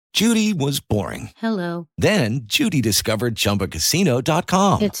Judy was boring. Hello. Then Judy discovered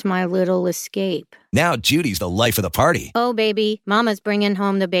ChumbaCasino.com. It's my little escape. Now Judy's the life of the party. Oh, baby, mama's bringing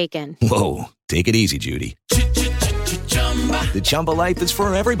home the bacon. Whoa, take it easy, Judy. The Chumba life is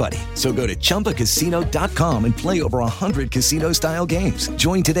for everybody. So go to ChumbaCasino.com and play over 100 casino-style games.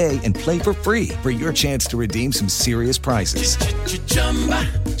 Join today and play for free for your chance to redeem some serious prizes.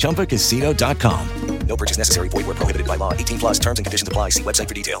 ChumbaCasino.com. No purchase necessary. Void where prohibited by law. 18 plus terms and conditions apply. See website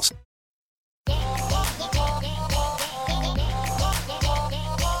for details.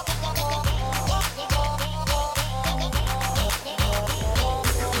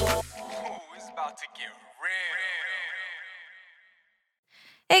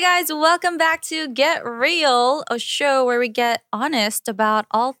 Hey guys, welcome back to Get Real, a show where we get honest about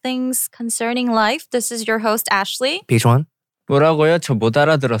all things concerning life. This is your host, Ashley. 비주원. 뭐라고요? 저 못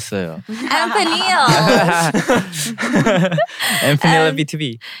알아들었어요. And Peniel. And Penelope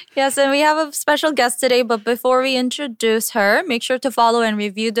TV. Yes, and we have a special guest today, but before we introduce her, make sure to follow and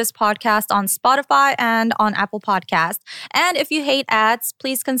review this podcast on Spotify and on Apple Podcast. And if you hate ads,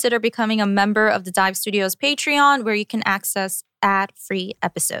 please consider becoming a member of the Dive Studios Patreon, where you can access ad-free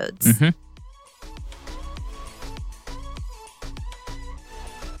episodes. Mm-hmm.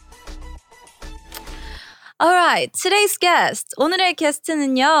 Alright, today's guest. 오늘의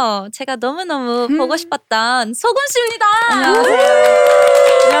게스트는요, 제가 너무너무 보고 싶었던 소금 씨입니다.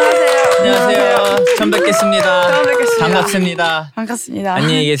 안녕하세요. 처음 뵙겠습니다. 반갑습니다. 반갑습니다.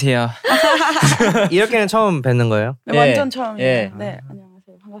 안녕히 계세요. 이렇게는 처음 뵙는 거예요? 네, 완전 처음이에요. 예. 네, 안녕하세요.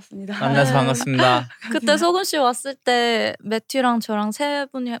 반갑습니다. 만나서 반갑습니다. 그때 소금 씨 왔을 때 매튜랑 저랑 세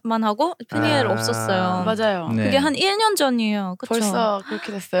분만 하고 피니엘 없었어요. 맞아요. 네. 그게 한 1년 전이에요. 그쵸? 벌써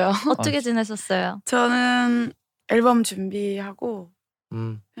그렇게 됐어요. 어떻게 지내셨어요? 저는 앨범 준비하고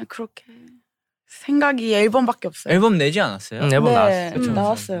그냥 그렇게 생각이 앨범밖에 없어요. 앨범 내지 않았어요? 앨범 네, 나왔어요.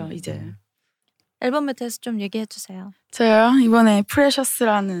 나왔어요. 이제. 앨범에 대해서 좀 얘기해 주세요. 저요? 이번에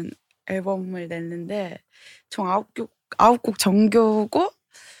프레셔스라는 앨범을 냈는데 총 9곡 정규고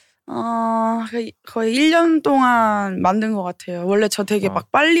거의 1년 동안 만든 것 같아요. 원래 저 되게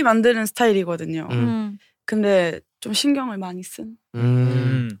막 빨리 만드는 스타일이거든요. 근데 좀 신경을 많이 쓴.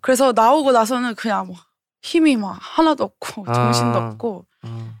 그래서 나오고 나서는 그냥 뭐 힘이 막 하나도 없고 정신도 없고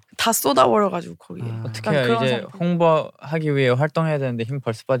다 쏟아버려가지고 거기에. 어떻게 해요? 이제 상태. 홍보하기 위해 활동해야 되는데 힘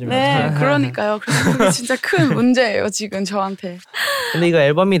벌써 빠지면 네, 그러니까요. 그래서 그게 진짜 큰 문제예요 지금 저한테. 근데 이거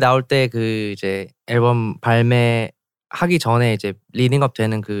앨범이 나올 때 그 이제 앨범 발매하기 전에 이제 리딩업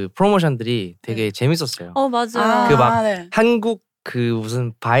되는 그 프로모션들이 되게 재밌었어요. 맞아요. 그 막 네. 한국 그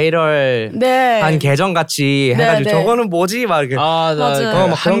무슨 바이럴 네. 한 계정 같이 네, 해가지고 네. 저거는 뭐지 막 이렇게 맞아요.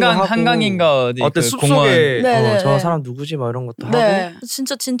 막 그런 거 하고. 한강인가 어디 어때 그 숲속에 네, 네, 저 네. 사람 누구지 막 이런 것도 네.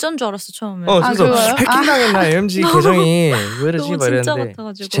 진짜 진짜인 줄 알았어 처음에. 그래서 그거요? 해킹당했나 MG 계정이 왜 이러지 너무 막 진짜 이랬는데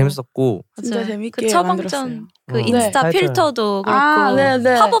같아가지고. 재밌었고 진짜 맞아요. 재밌게 그 처방전 만들었어요. 그 네. 인스타 타이틀. 필터도 그렇고 네,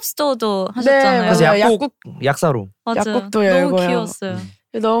 네. 팝업 스토어도 네, 하셨잖아요. 그래서 맞아요. 약사로 맞아요. 약국도 너무 열고요. 귀여웠어요.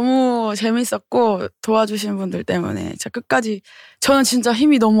 너무 재밌었고 도와주신 분들 때문에 진짜 끝까지 저는 진짜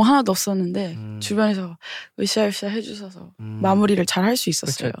힘이 너무 하나도 없었는데 주변에서 으쌰으쌰 해주셔서 마무리를 잘 할 수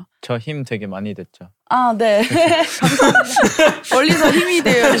있었어요. 저 힘 되게 많이 됐죠. 아, 네. 감사합니다. 멀리서 힘이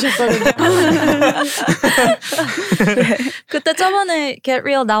되어주셨거든요. 그때 저번에 Get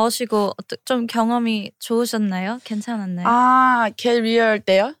Real 나오시고 좀 경험이 좋으셨나요? 괜찮았나요? 아, Get Real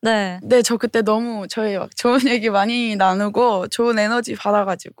때요? 네. 네, 저 그때 너무 저희 막 좋은 얘기 많이 나누고 좋은 에너지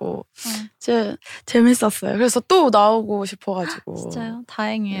받아가지고 진짜 재밌었어요. 그래서 또 나오고 싶어가지고. 진짜요?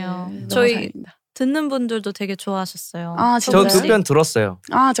 다행이에요. 네, 너무 저희 다행입니다. 듣는 분들도 되게 좋아하셨어요. 아, 저 진짜요? 그 편 들었어요.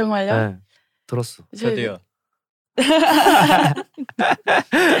 아, 정말요? 네, 들었어. 저도요.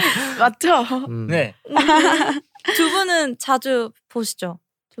 맞죠? 네. 두 분은 자주 보시죠?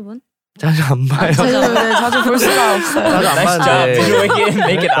 두 분? 자주 안 봐요. 자주 볼 수가 없어요. 자주 안 Nice job. 봤는데. Did you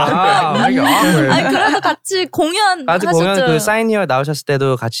make it awkward? 아니 그래도 같이 공연 같이 하셨죠? 공연 그 사인이어 나오셨을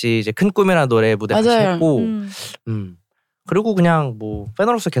때도 같이 이제 큰 꿈이라는 노래 무대 같이 맞아요. 했고, 그리고 그냥 뭐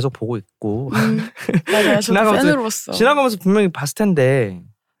팬으로서 계속 보고 있고 맞아요. 저도 지나가면서- 팬으로서. 지나가면서 분명히 봤을 텐데,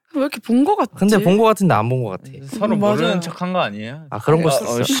 왜 이렇게 본 것 같지? 근데 본 것 같은데 안 본 것 같아. 서로 맞아요. 모르는 척한 거 아니에요? 아 그런 거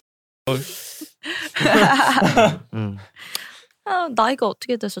있었어. 나이가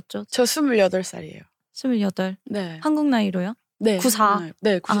어떻게 되셨죠? 저 28살이에요. 28. 네. 한국 나이로요? 네. 94.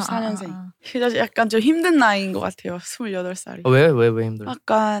 네, 94년생. 그래서 약간 좀 힘든 나이인 것 같아요. 28살이. 왜 힘들어?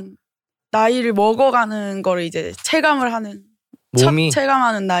 약간 나이를 먹어가는 거를 이제 체감을 하는 몸이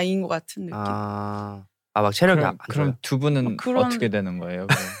체감하는 나이인 것 같은 느낌. 아 막 체력이 그럼 두 분은 어떻게 되는 거예요?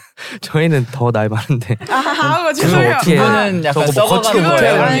 저희는 더 나이 많은데. 죄송해요. 두 분은 약간 썩어가는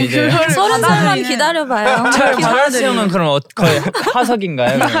거예요. 이제 30살만 기다려봐요. 바라스 형은 그럼 거의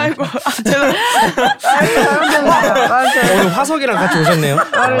화석인가요? 아이고 잘못했네요. 오늘 화석이랑 같이 오셨네요.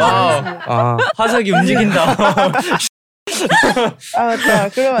 화석이 움직인다. 맞다.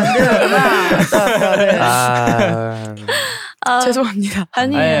 그러면 안 되는구나. 네. 죄송합니다.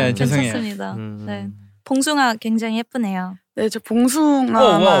 아니에요. 괜찮습니다. 네. 봉숭아 굉장히 예쁘네요. 네, 저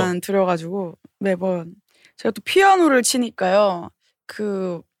봉숭아만 들여가지고 매번 제가 또 피아노를 치니까요.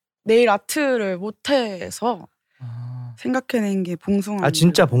 그 네일 아트를 못해서 생각해낸 게 봉숭아.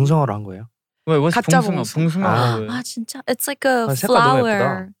 진짜 봉숭아로 한 거예요? 왜 가짜 봉숭아. 진짜 It's like a 색깔 너무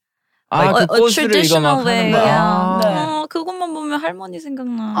flower. 그 꽃을 traditional way. 네. 그것만 보면 할머니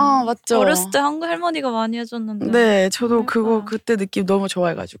생각나. 맞죠. 어렸을 때 한국 할머니가 많이 해줬는데. 네, 저도 그거 그때 느낌 너무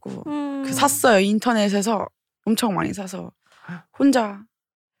좋아해가지고 샀어요. 인터넷에서 엄청 많이 사서 혼자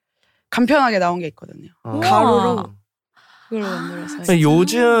간편하게 나온 게 있거든요. 가루로 그걸 만들어서.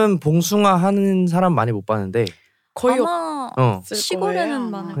 요즘 봉숭아 하는 사람 많이 못 봤는데 거의 아마 시골에는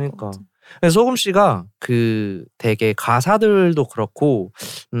많을 것 같아. 소금 씨가 그 되게 가사들도 그렇고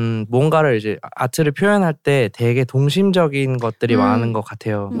뭔가를 이제 아트를 표현할 때 되게 동심적인 것들이 많은 것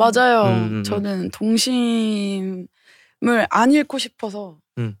같아요. 맞아요. 저는 동심을 안 잃고 싶어서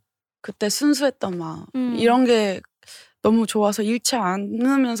그때 순수했던 마음 이런 게 너무 좋아서 잃지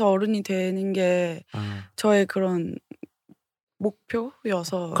않으면서 어른이 되는 게 저의 그런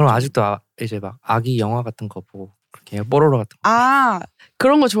목표여서. 그럼 아직도 이제 막 아기 영화 같은 거 보고 그렇게 뽀로로 같은 거.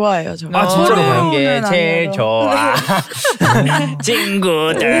 그런 거 좋아해요. 저. 진짜로 그런 게 제일 좋아.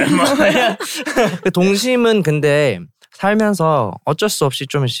 친구들. 동심은 근데 살면서 어쩔 수 없이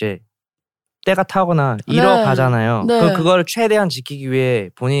좀 이제 때가 타거나 잃어가잖아요. 네. 그걸 최대한 지키기 위해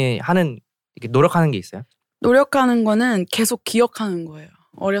본인이 노력하는 게 있어요? 노력하는 거는 계속 기억하는 거예요.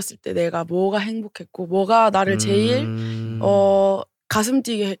 어렸을 때 내가 뭐가 행복했고 뭐가 나를 제일 가슴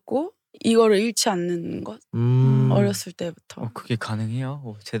뛰게 했고 이거를 잃지 않는 것. 어렸을 때부터. 그게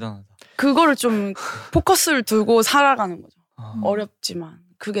가능해요? 대단하다. 그거를 좀 포커스를 두고 살아가는 거죠. 어렵지만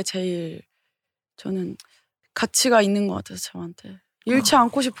그게 제일 저는 가치가 있는 것 같아서 저한테. 잃지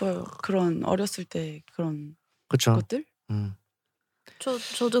않고 싶어요. 그런 어렸을 때 그런 것들.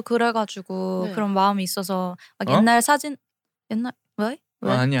 저도 그래가지고 네. 그런 마음이 있어서 막 옛날 사진 왜?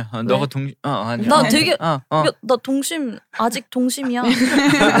 아니야. 너가 아니야. 나 되게 나 동심 아직 동심이야.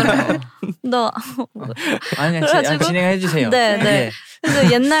 나 아니야. 진행해 주세요. 네.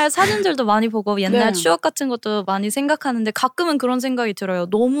 그래서 옛날 사진들도 많이 보고 옛날 네. 추억 같은 것도 많이 생각하는데 가끔은 그런 생각이 들어요.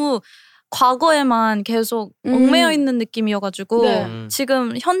 너무 과거에만 계속 얽매여 있는 느낌이어가지고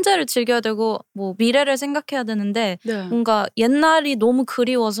지금 현재를 즐겨야 되고 뭐 미래를 생각해야 되는데 뭔가 옛날이 너무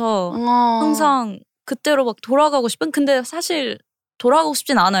그리워서 항상 그때로 막 돌아가고 싶은. 근데 사실 돌아가고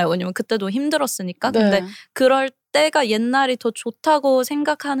싶진 않아요. 왜냐면 그때도 힘들었으니까. 근데 그럴 때가 옛날이 더 좋다고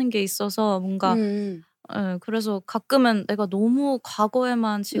생각하는 게 있어서 뭔가 그래서 가끔은 내가 너무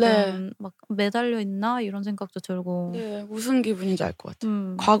과거에만 지금 막 매달려 있나 이런 생각도 들고. 네, 무슨 기분인지 알 것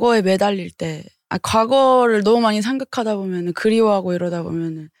같아요. 과거에 매달릴 때 과거를 너무 많이 생각하다 보면 그리워하고 이러다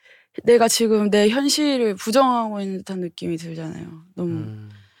보면 내가 지금 내 현실을 부정하고 있는 듯한 느낌이 들잖아요. 너무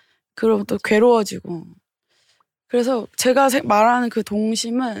그러면 또 괴로워지고. 그래서 제가 말하는 그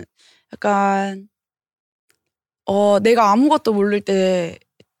동심은 약간 내가 아무것도 모를 때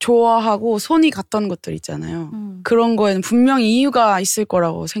좋아하고 손이 갔던 것들 있잖아요. 그런 거에는 분명히 이유가 있을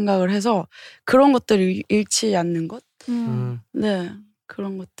거라고 생각을 해서 그런 것들을 잃지 않는 것. 네,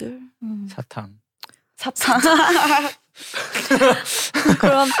 그런 것들. 사탕.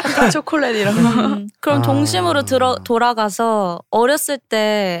 그런 초콜릿 이런 거. 그럼 동심으로 돌아가서 어렸을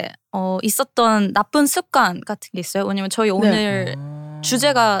때 있었던 나쁜 습관 같은 게 있어요? 왜냐면 저희 오늘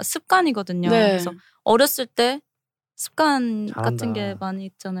주제가 습관이거든요. 그래서 어렸을 때 습관 같은 게 많이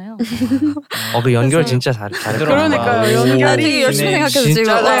있잖아요. 그 연결 진짜 잘했어요. 그러니까요. 연결이 되게 열심히 생각해서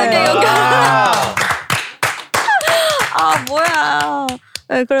지금 어떻게 연결? 뭐야.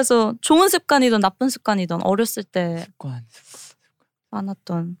 네, 그래서 좋은 습관이든 나쁜 습관이든 어렸을 때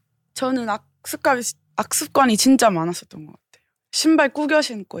많았던. 저는 악습관이 진짜 많았었던 것 같아요. 신발 꾸겨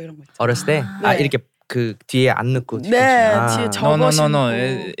신고 이런 거 있잖아요. 어렸을 때? 이렇게 그 뒤에 안 넣고 뒤에 접어 신고. No.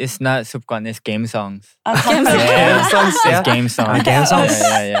 It's not 습관. It's game songs. game songs. It's game songs. game songs.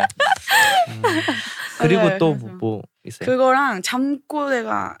 Yeah. 그리고 또 뭐 있어요? 그거랑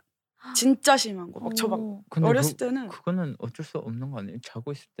잠꼬대가 진짜 심한 거. 막 저 막 어렸을 때는 그거는 어쩔 수 없는 거 아니에요?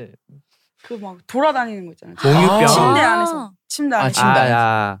 자고 있을 때 그 막 돌아다니는 거 있잖아요. 몽유병. 침대 안에서. 침대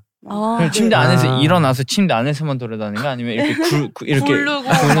안에서. 침대 안에서 일어나서 침대 안에서만 돌아다니는 거 아니면 이렇게 이렇게 굴르고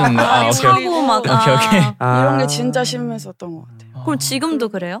구는 거? 다리 차고 막 오케이. 이런 게 진짜 심했었던 것 같아요. 그럼 지금도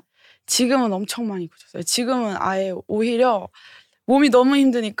그래요? 지금은 엄청 많이 굳었어요. 지금은 아예 오히려 몸이 너무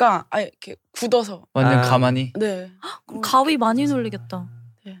힘드니까 아예 이렇게 굳어서 완전 가만히. 네. 그럼 가위 많이 눌리겠다.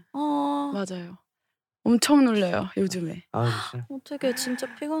 네. 맞아요. 엄청 눌려요 요즘에. 어떻게 진짜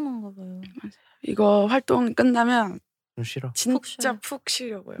피곤한가 봐요. 이거 활동 끝나면 좀 싫어. 진짜 푹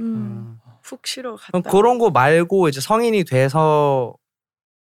쉬려고요. 푹 쉬러 갔다. 그럼 그런 거 말고 이제 성인이 돼서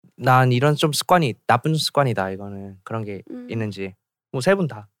난 이런 좀 습관이 나쁜 습관이다 이거는 그런 게 있는지 뭐 세 분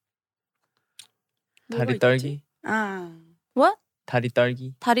다. 다리 떨기. What? 다리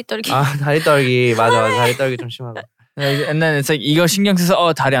떨기. 다리 떨기. 다리 떨기 맞아 다리 떨기 좀 심하다. 옛날에 이거 신경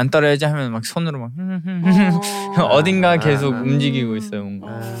써서 다리 안 떨어야지 하면 막 손으로 막 어딘가 계속 움직이고 있어요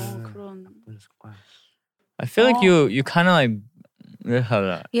뭔가. 그런 습관. I feel like you kind of like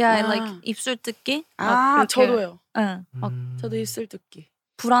Yeah, like 입술 뜯기. 저도요. 응. 막 저도 입술 뜯기.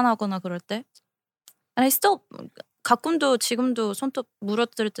 불안하거나 그럴 때. And I still 가끔도 지금도 손톱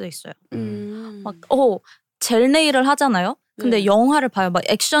물어뜯을 때도 있어요. 막 젤 네일을 하잖아요. 근데 영화를 봐요. 막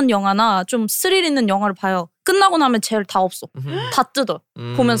액션 영화나 좀 스릴 있는 영화를 봐요. 끝나고 나면 젤 다 없어. 다 뜯어.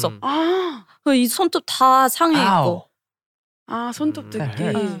 보면서. 이 손톱 다 상해 있고. 손톱 뜯기.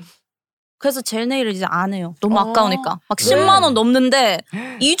 그래서 젤 네일을 이제 안 해요. 너무 아까우니까. 막 10만 원 넘는데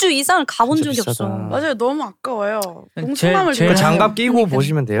 2주 이상을 가본 적이 없어. 맞아요. 너무 아까워요. 몽숭아물 그 장갑 끼고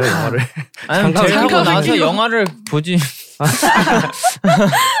보시면 돼요 영화를. 아니 젤 하고 나서 영화를 보지.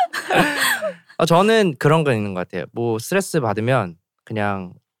 저는 그런 거 있는 것 같아요. 뭐 스트레스 받으면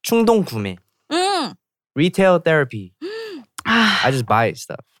그냥 충동 구매. Retail therapy. I just buy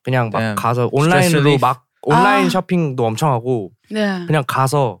stuff. 그냥 막 가서 온라인으로 막 온라인 쇼핑도 엄청 하고 그냥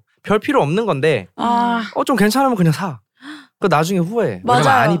가서 별 필요 없는 건데 좀 괜찮으면 그냥 사. 그 나중에 후회해. 왜냐면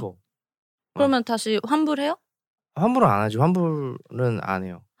안 입어. 그러면 다시 환불해요? 환불은 안 하지. 환불은 안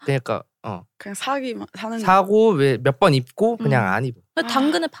해요. 그러니까 그냥 사는 사고 몇 번 입고 그냥 안 입어.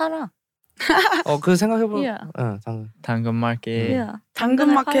 당근에 팔아. 그 생각해보. 당근 마켓.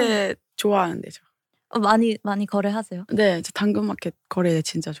 당근 마켓 좋아하는데 저. 많이 거래하세요? 네, 저 당근 마켓 거래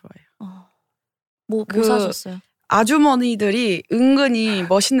진짜 좋아해요. 뭐 사셨어요? 아주머니들이 은근히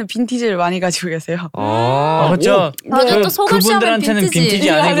멋있는 빈티지를 많이 가지고 계세요. 그렇죠. 맞아, 또 서울시 하면 그분들한테는 빈티지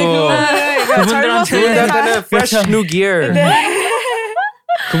아니고 그분들한테는 fresh new gear.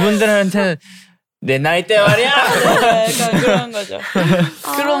 그분들한테는 내 나이 때 말이야. 약간 그런 거죠.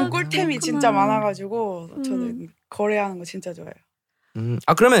 그런 꿀템이 진짜 많아가지고 저는 거래하는 거 진짜 좋아해요.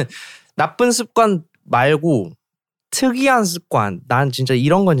 그러면 나쁜 습관 말고 특이한 습관, 난 진짜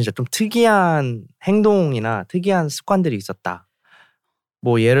이런 건 진짜 좀 특이한 행동이나 특이한 습관들이 있었다.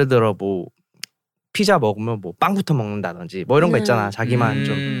 뭐 예를 들어 뭐 피자 먹으면 뭐 빵부터 먹는다든지 뭐 이런 거 있잖아. 자기만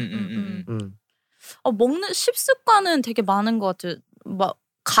좀. 먹는 식습관은 되게 많은 것 같아요. 막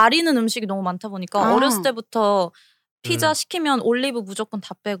가리는 음식이 너무 많다 보니까 어렸을 때부터 피자 시키면 올리브 무조건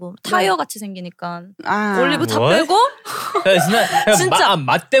다 빼고 타이어 같이 생기니까 올리브 다 빼고 진짜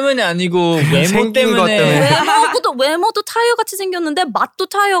맛 때문에 아니고 외모 때문에 외모도 타이어 같이 생겼는데 맛도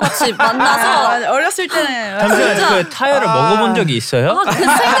타이어 같이 만나서 어렸을 때는 잠시만 그 타이어를 먹어본 적이 있어요?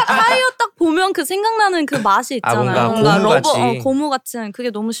 타이어 딱 보면 그 생각나는 그 맛이 있잖아요. 뭔가 러버 고무 같은 그게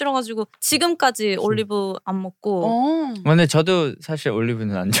너무 싫어가지고 지금까지 올리브 안 먹고. 근데 저도 사실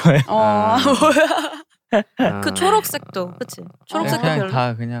올리브는 안 좋아해요. 그 초록색도 그치? 초록색도 그냥 별로.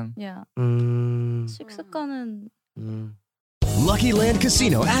 다 그냥. 식습관은. Lucky Land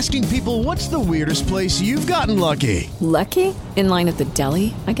Casino asking people, what's the weirdest place you've gotten lucky? Lucky? In line at the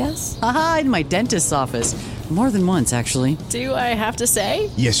deli, I guess? Aha, in my dentist's office. More than once, actually. Do I have to say?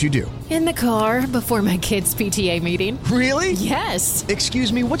 Yes, you do. In the car before my kids' PTA meeting. Really? Yes.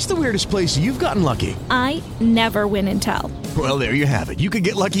 Excuse me, what's the weirdest place you've gotten lucky? I never win and tell. Well, there you have it. You can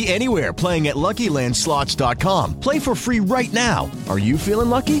get lucky anywhere, playing at LuckyLandSlots.com. Play for free right now. Are you feeling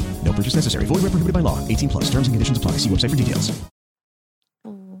lucky? No purchase necessary. Void where prohibited by law. 18+. Terms and conditions apply. See website for details.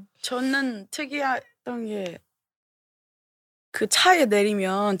 저는 특이했던 게 그 차에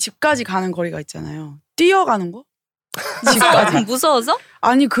내리면 집까지 가는 거리가 있잖아요. 뛰어가는 거? 집까지 무서워서?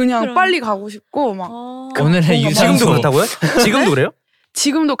 아니 그냥 빨리 가고 싶고 막. 오늘의 유산소. 지금도 그렇다고요? 지금도 그래요?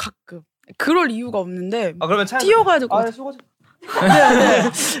 지금도 가끔. 그럴 이유가 없는데. 그러면 차에 뛰어가야 될 것 같아요.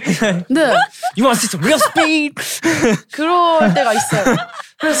 네. You want to see some real speed? 그럴 때가 있어요.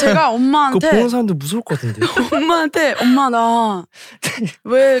 그래서 제가 엄마한테 그거 보는 사람들 무서울 것 같은데. 엄마한테 엄마 나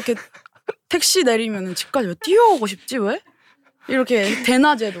왜 이렇게 택시 내리면은 집까지 왜 뛰어오고 싶지 왜? 이렇게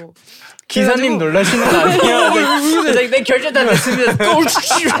대낮에도. 기사님 놀라시는 거 아니에요? 내 결제 다 됐습니다.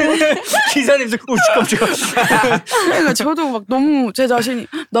 기사님도 깜짝이야. 그러니까 저도 막 너무 제 자신이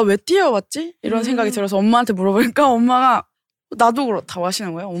나 왜 뛰어왔지? 이런 생각이 들어서 엄마한테 물어보니까 엄마가 나도 그렇다고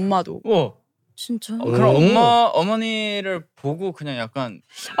하시는 거예요. 엄마도. 진짜? 그럼 어머니를 보고 그냥 약간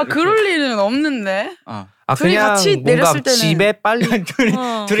그럴 일은 없는데. 둘이 같이 내렸을 때는 집에 빨리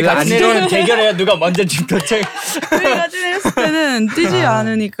둘이 같이 내려오는 대결해야 누가 먼저 집 도착. 둘이 같이 내렸을 때는 뛰지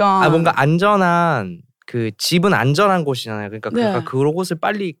않으니까. 뭔가 안전한 그 집은 안전한 곳이잖아요. 그러니까 그곳을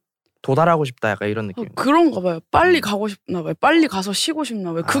빨리 도달하고 싶다 약간 이런 느낌. 그런가 봐요. 빨리 가고 싶나 봐요. 빨리 가서 쉬고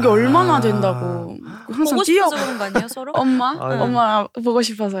싶나 봐요. 그게 얼마나 된다고. 항상 보고 싶어서 그런 거 아니에요 서로? 엄마 보고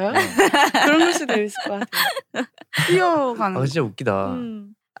싶어서요? 그런 걸 수도 있을 것 같아요. 뛰어가는 진짜 웃기다.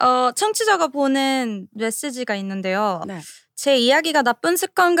 청취자가 보낸 메시지가 있는데요. 제 이야기가 나쁜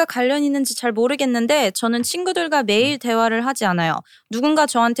습관과 관련 있는지 잘 모르겠는데 저는 친구들과 매일 대화를 하지 않아요. 누군가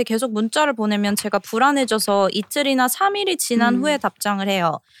저한테 계속 문자를 보내면 제가 불안해져서 이틀이나 3일이 지난 후에 답장을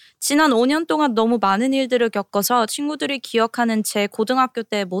해요. 지난 5년 동안 너무 많은 일들을 겪어서 친구들이 기억하는 제 고등학교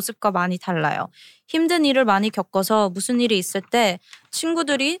때의 모습과 많이 달라요. 힘든 일을 많이 겪어서 무슨 일이 있을 때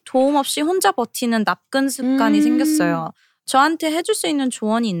친구들이 도움 없이 혼자 버티는 나쁜 습관이 생겼어요. 저한테 해줄 수 있는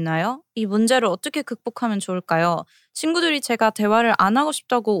조언이 있나요? 이 문제를 어떻게 극복하면 좋을까요? 친구들이 제가 대화를 안 하고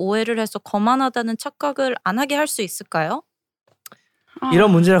싶다고 오해를 해서 거만하다는 착각을 안 하게 할 수 있을까요?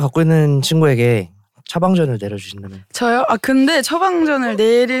 이런 문제를 갖고 있는 친구에게 처방전을 내려주신다면? 저요? 근데 처방전을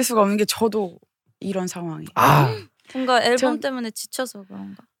내릴 수가 없는 게 저도 이런 상황이에요. 뭔가 앨범 때문에 지쳐서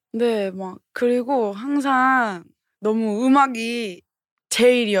그런가? 네, 그리고 항상 너무 음악이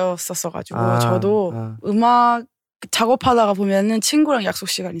제일이었었어가지고 저도 음악 작업하다가 보면은 친구랑 약속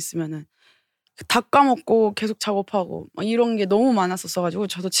시간 있으면은 다 까먹고 계속 작업하고 이런 게 너무 많았었어가지고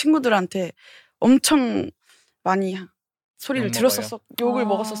저도 친구들한테 엄청 많이 소리를 욕을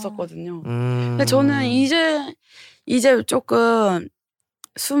먹었었거든요. 근데 저는 이제 조금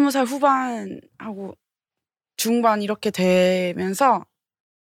 20살 후반하고 중반 이렇게 되면서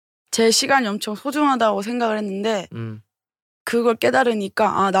제 시간이 엄청 소중하다고 생각을 했는데 그걸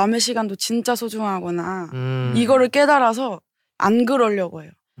깨달으니까 남의 시간도 진짜 소중하구나. 이거를 깨달아서 안 그러려고 해요.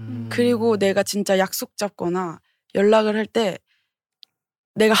 그리고 내가 진짜 약속 잡거나 연락을 할 때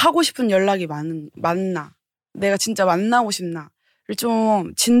내가 하고 싶은 연락이 맞나, 내가 진짜 만나고 싶나를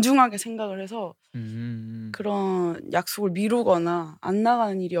좀 진중하게 생각을 해서 그런 약속을 미루거나 안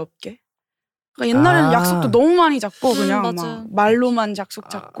나가는 일이 없게. 그러니까 옛날에는 약속도 너무 많이 잡고 그냥 막 말로만 약속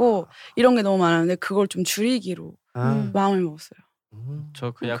잡고 이런 게 너무 많았는데 그걸 좀 줄이기로 마음을 먹었어요.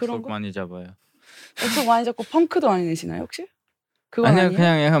 저 그 약속 많이 잡아요. 약속 많이 잡고 펑크도 많이 내시나요 혹시? 아니요,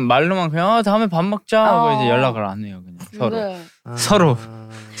 그냥 약간 말로만 그냥 다음에 밥 먹자 하고 이제 연락을 안 해요. 그냥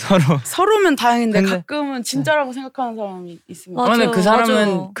서로면 다행인데 가끔은 진짜라고 생각하는 사람이 있으면. 그런데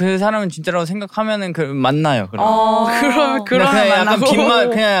그 사람은 진짜라고 생각하면은 만나요. 그러면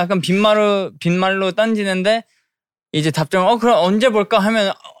그냥 약간 빈말로 던지는데 이제 답장 그럼 언제 볼까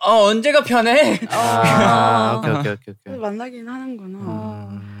하면 언제가 편해. 오케이. 만나긴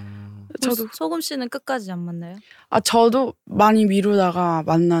하는구나. 저도 소금 씨는 끝까지 안 만나요? 저도 많이 미루다가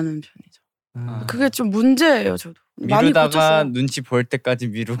만나는 편이죠. 그게 좀 문제예요. 저도 미루다가 눈치 보일 때까지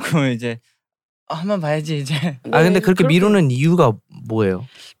미루고 이제 한번 봐야지 이제. 근데 그렇게 미루는 이유가 뭐예요?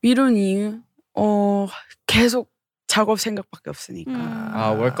 미루는 이유? 계속 작업 생각밖에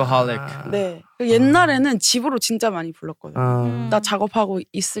없으니까. 워커홀릭. 네. 옛날에는 집으로 진짜 많이 불렀거든요. 나 작업하고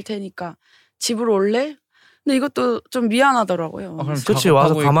있을 테니까 집으로 올래? 근데 이것도 좀 미안하더라고요. 그렇지,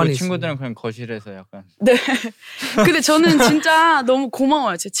 와서 가만히 친구들은 그냥 거실에서 약간. 네. 근데 저는 진짜 너무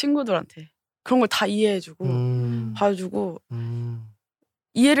고마워요. 제 친구들한테. 그런 걸 다 이해해주고 봐주고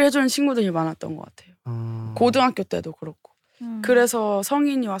이해를 해주는 친구들이 많았던 것 같아요. 고등학교 때도 그렇고. 그래서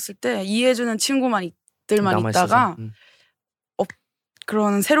성인이 왔을 때 이해해주는 친구들만 있다가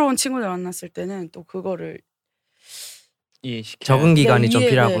그런 새로운 친구들 만났을 때는 또 그거를 적응 기간이 좀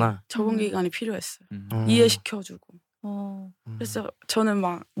필요하구나. 적응 기간이 필요했어요. 이해시켜주고. 그래서 저는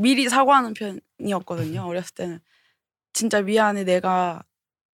막 미리 사과하는 편이었거든요. 어렸을 때는 진짜 미안해, 내가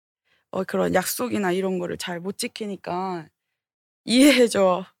그런 약속이나 이런 거를 잘 못 지키니까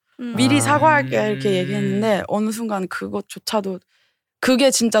이해해줘. 미리 사과할게 이렇게 얘기했는데 어느 순간 그것조차도 그게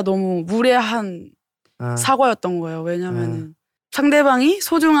진짜 너무 무례한 사과였던 거예요. 왜냐면은 상대방이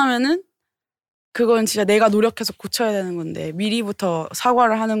소중하면은 그건 진짜 내가 노력해서 고쳐야 되는 건데 미리부터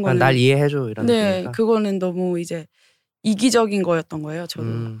사과를 하는 거는 날 이해해줘 이런. 네, 그거는 너무 이제 이기적인 거였던 거예요. 저도.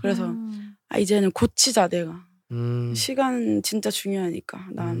 그래서 이제는 고치자 내가. 시간 진짜 중요하니까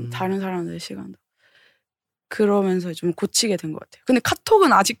난 다른 사람들의 시간도. 그러면서 좀 고치게 된 것 같아요. 근데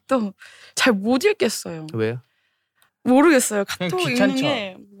카톡은 아직도 잘 못 읽겠어요. 왜요? 모르겠어요. 카톡 읽는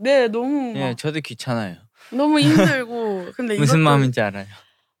게 너무 저도 귀찮아요. 너무 힘들고 근데 무슨 마음인지 알아요.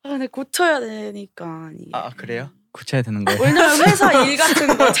 근데 고쳐야 되니까. 그래요? 고쳐야 되는 거예요? 왜냐면 회사 일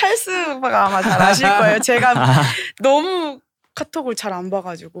같은 거 찰스가 아마 잘 아실 거예요. 제가 너무 카톡을 잘 안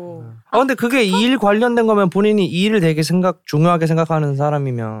봐가지고. 근데 그게 일 관련된 거면 본인이 이 일을 되게 중요하게 생각하는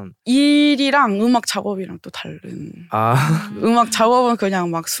사람이면 일이랑 음악 작업이랑 또 다른. 음악 작업은 그냥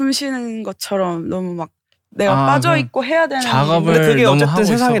막 숨 쉬는 것처럼 너무 막 내가 빠져 있고 해야 되는. 작업을 근데 그게 너무 어쨌든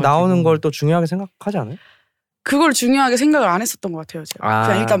세상에 있어가지고. 나오는 걸 또 중요하게 생각하지 않아요? 그걸 중요하게 생각을 안 했었던 것 같아요. 제가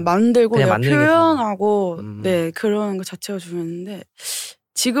그냥 일단 만들고 내가 표현하고 그런 거 자체가 중요했는데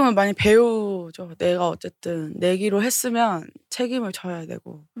지금은 많이 배우죠. 내가 어쨌든 내기로 했으면 책임을 져야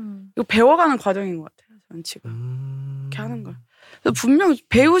되고 이거 배워가는 과정인 것 같아요. 저는 지금 이렇게 하는 걸 분명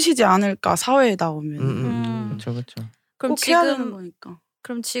배우시지 않을까 사회에 나오면. 그렇죠. 그럼 꼭 해야 되는 거니까.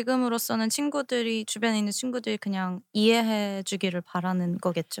 그럼 지금으로서는 주변에 있는 친구들이 그냥 이해해주기를 바라는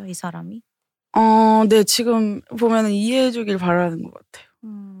거겠죠, 이 사람이? 네, 지금 보면은 이해해주길 바라는 것 같아요.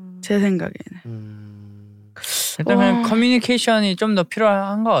 제 생각에는. 일단 그냥 커뮤니케이션이 좀 더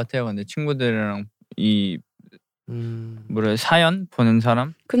필요한 것 같아요. 근데 친구들이랑 사연 보는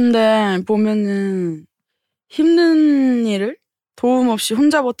사람? 근데 보면은 힘든 일을 도움 없이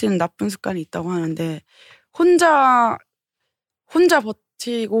혼자 버티는 나쁜 습관이 있다고 하는데 혼자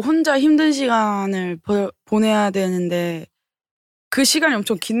버티고 혼자 힘든 시간을 보내야 되는데 그 시간이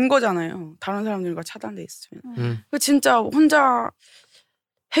엄청 긴 거잖아요. 다른 사람들과 차단돼 있으면. 진짜 혼자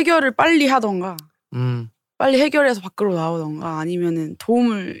해결을 빨리 하던가 빨리 해결해서 밖으로 나오던가 아니면은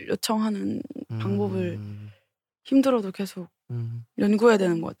도움을 요청하는 방법을 힘들어도 계속 연구해야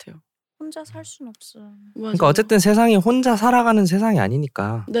되는 것 같아요. 혼자 살 순 없어요. 그러니까 어쨌든 세상이 혼자 살아가는 세상이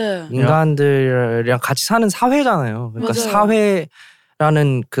아니니까 인간들이랑 같이 사는 사회잖아요. 그러니까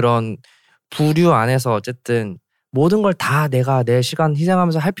사회라는 그런 부류 안에서 어쨌든 모든 걸 다 내가 내 시간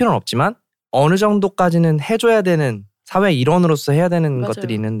희생하면서 할 필요는 없지만 어느 정도까지는 해줘야 되는 사회 일원으로서 해야 되는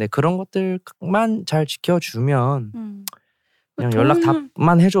것들이 있는데 그런 것들만 잘 지켜주면 그냥 연락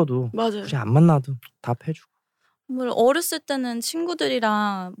답만 해줘도 굳이 안 만나도 답해주고. 어렸을 때는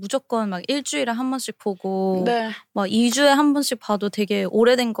친구들이랑 무조건 막 일주일에 한 번씩 보고 막 2주에 한 번씩 봐도 되게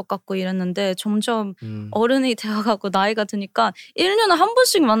오래된 것 같고 이랬는데 점점 어른이 되어가고 나이가 드니까 1년에 한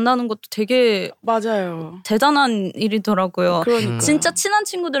번씩 만나는 것도 되게 대단한 일이더라고요. 진짜 친한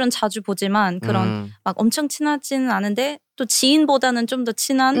친구들은 자주 보지만 그런 막 엄청 친하지는 않은데 또 지인보다는 좀 더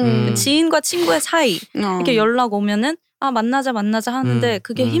친한 지인과 친구의 사이 이렇게 연락 오면은 만나자 하는데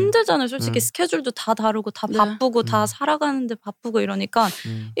그게 힘들잖아요. 솔직히 스케줄도 다 다르고 다 바쁘고 다 살아가는데 바쁘고 이러니까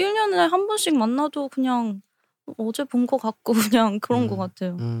 1년에 한 번씩 만나도 그냥 어제 본 것 같고 그냥 그런 것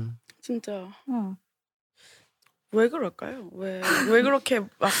같아요. 진짜 왜 그럴까요? 왜 그렇게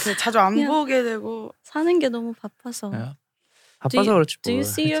막 자주 안 보게 되고 사는 게 너무 바빠서. 바빠서 그렇지. Do you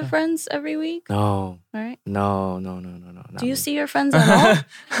see your friends every week? No. Right? No. Do you see your friends at all?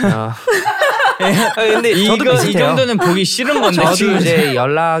 No. 근데 저도 비슷해요. 이 정도는 보기 싫은 건데. 저도 이제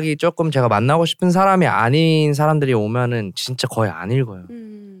연락이 조금 제가 만나고 싶은 사람이 아닌 사람들이 오면은 진짜 거의 안 읽어요.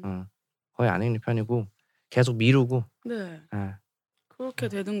 거의 안 읽는 편이고 계속 미루고. 네. 그렇게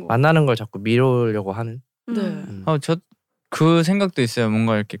되는 거. 만나는 걸 자꾸 미루려고 하는. 네. 저 그 생각도 있어요.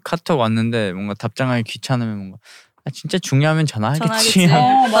 뭔가 이렇게 카톡 왔는데 뭔가 답장하기 귀찮으면 뭔가 진짜 중요하면 전화하겠지.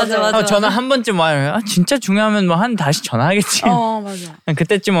 맞아. 전화 한 번쯤 와요. 진짜 중요하면 다시 전화하겠지. 맞아.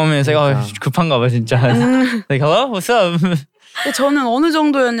 그때쯤 오면 제가 급한가 봐 진짜. Like, hello, what's up? 저는 어느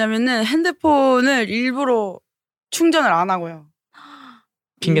정도였냐면은 핸드폰을 일부러 충전을 안 하고요.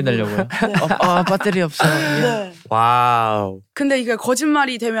 핑계 대려고요. 배터리 없어. 네. 와우. 근데 이게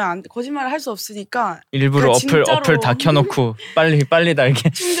거짓말이 되면 거짓말을 할 수 없으니까 일부러 어플 다 켜놓고 빨리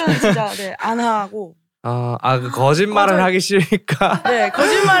달게. 충전을 진짜 안 하고. 그 거짓말을 하기 싫으니까. 네,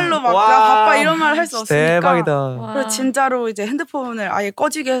 거짓말로 막 나 바빠 이런 말 할 수 없으니까. 대박이다. 그래서 진짜로 이제 핸드폰을 아예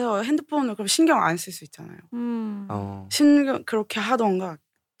꺼지게 해서 핸드폰을 그럼 신경 안 쓸 수 있잖아요. 신경 그렇게 하던가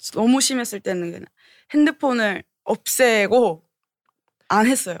너무 심했을 때는 핸드폰을 없애고 안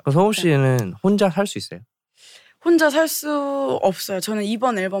했어요. 서우 씨는 혼자 살 수 있어요? 혼자 살 수 없어요. 저는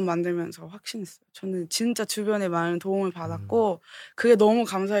이번 앨범 만들면서 확신했어요. 저는 진짜 주변에 많은 도움을 받았고 그게 너무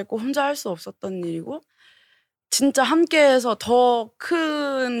감사했고 혼자 할 수 없었던 일이고 진짜 함께해서 더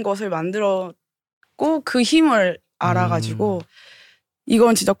큰 것을 만들었고 그 힘을 알아가지고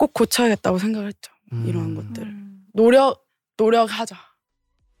이건 진짜 꼭 고쳐야겠다고 생각했죠. 이런 것들. 노력하자.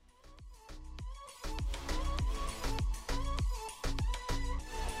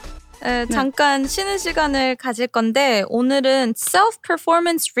 잠깐 쉬는 시간을 가질 건데 오늘은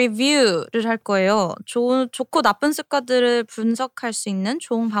self-performance review를 할 거예요. 좋고 나쁜 습관들을 분석할 수 있는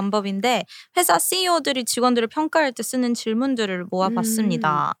좋은 방법인데 회사 CEO들이 직원들을 평가할 때 쓰는 질문들을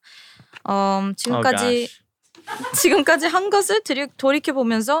모아봤습니다. 지금까지 한 것을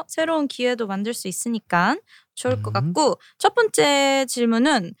돌이켜보면서 새로운 기회도 만들 수 있으니까 좋을 것 같고 첫 번째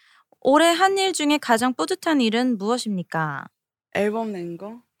질문은 올해 한 일 중에 가장 뿌듯한 일은 무엇입니까? 앨범 낸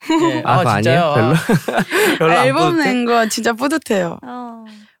거? 네. 그거 진짜요? 아니에요? 별로 앨범 낸 거 진짜 뿌듯해요.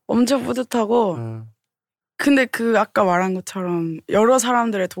 엄청 뿌듯하고 근데 그 아까 말한 것처럼 여러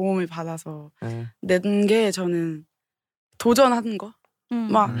사람들의 도움을 받아서 낸 게 저는 도전한 거?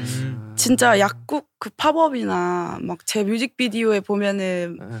 막 진짜 약국 그 팝업이나 막 제 뮤직비디오에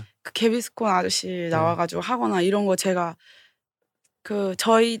보면은 그 개비스콘 아저씨 나와가지고 하거나 이런 거 제가 그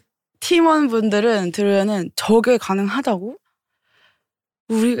저희 팀원분들은 들으면은 저게 가능하다고?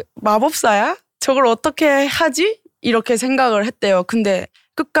 우리 마법사야? 저걸 어떻게 하지? 이렇게 생각을 했대요. 근데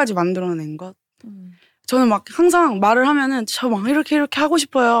끝까지 만들어낸 것. 저는 막 항상 말을 하면은 저 막 이렇게 하고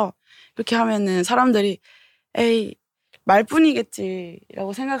싶어요. 이렇게 하면은 사람들이 에이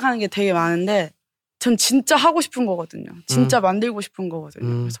말뿐이겠지라고 생각하는 게 되게 많은데 전 진짜 하고 싶은 거거든요. 진짜 만들고 싶은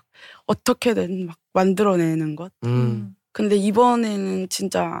거거든요. 그래서 어떻게든 막 만들어내는 것. 근데 이번에는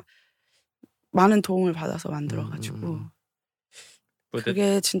진짜 많은 도움을 받아서 만들어가지고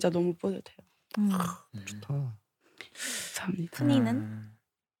그게 진짜 너무 뿌듯해요. 좋다. 감사합니다. 푸니는?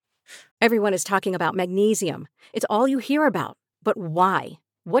 Everyone is talking about magnesium. It's all you hear about. But why?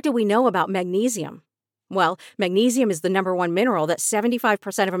 What do we know about magnesium? Well, magnesium is the number one mineral that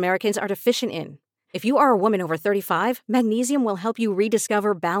 75% of Americans are deficient in. If you are a woman over 35, magnesium will help you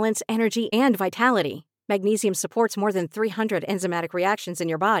rediscover balance, energy, and vitality. Magnesium supports more than 300 enzymatic reactions in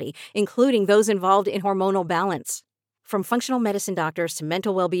your body, including those involved in hormonal balance. From functional medicine doctors to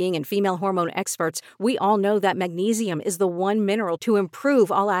mental well-being and female hormone experts, we all know that magnesium is the one mineral to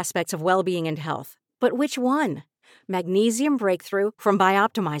improve all aspects of well-being and health. But which one? Magnesium Breakthrough from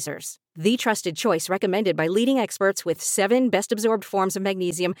Bioptimizers, the trusted choice recommended by leading experts with 7 best-absorbed forms of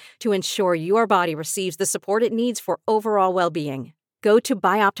magnesium to ensure your body receives the support it needs for overall well-being. Go to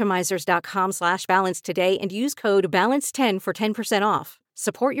bioptimizers.com/balance today and use code BALANCE10 for 10% off.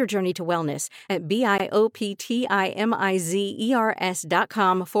 Support your journey to wellness at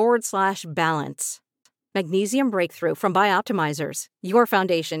bioptimizers.com/balance. Magnesium Breakthrough from Bioptimizers, your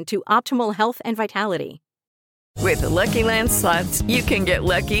foundation to optimal health and vitality. With the Lucky Land Slots, you can get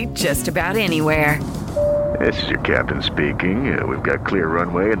lucky just about anywhere. This is your captain speaking. We've got clear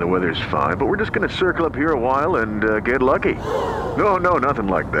runway and the weather's fine, but we're just going to circle up here a while and get lucky. No, nothing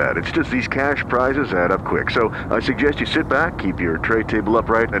like that. It's just these cash prizes add up quick. So I suggest you sit back, keep your tray table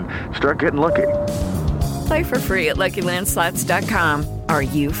upright, and start getting lucky. Play for free at LuckyLandSlots.com. Are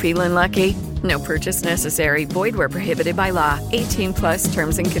you feeling lucky? No purchase necessary. Void where prohibited by law. 18 plus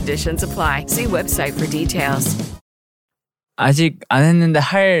terms and conditions apply. See website for details. 아직 안 했는데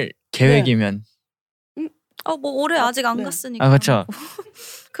할 계획이면. 뭐 올해 아직 안 갔으니까. 그렇죠.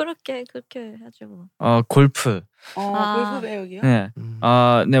 그렇게 하죠. 뭐. 골프. 골프 배우기요? 네.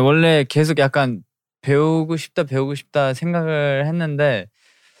 네 원래 계속 약간 배우고 싶다 생각을 했는데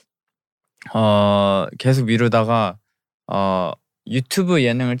계속 미루다가 유튜브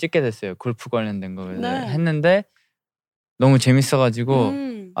예능을 찍게 됐어요. 골프 관련된 거 했는데 너무 재밌어가지고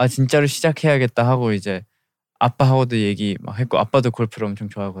진짜로 시작해야겠다 하고 이제 아빠하고도 얘기 막 했고 아빠도 골프를 엄청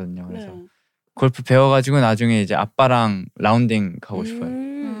좋아하거든요. 그래서 골프 배워가지고 나중에 이제 아빠랑 라운딩 가고 싶어요.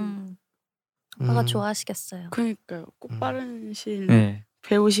 아빠가 좋아하시겠어요. 그러니까요. 꼭 빠른 시일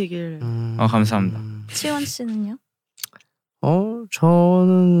배우시길. 감사합니다. 치원 씨는요?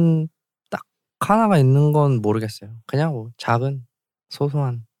 저는 딱 하나가 있는 건 모르겠어요. 그냥 뭐 작은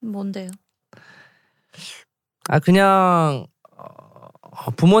소소한. 뭔데요? 그냥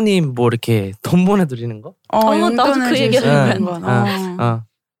부모님 뭐 이렇게 돈 보내드리는 거? 나도 그 얘기하는 거.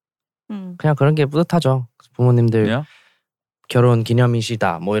 그냥 그런 게 뿌듯하죠. 부모님들 결혼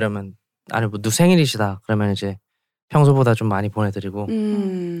기념이시다 뭐 이러면 아니 뭐 누 생일이시다 그러면 이제 평소보다 좀 많이 보내드리고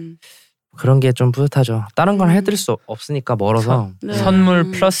그런 게 좀 뿌듯하죠. 다른 건 해드릴 수 없으니까 멀어서.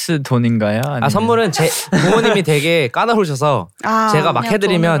 선물 플러스 돈인가요? 아니면? 선물은 제 부모님이 되게 까다로우셔서 제가 막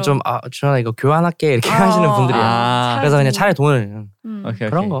해드리면 좀 준아 이거 교환할게 이렇게 하시는 분들이에요. 그래서 그냥 차라리 돈을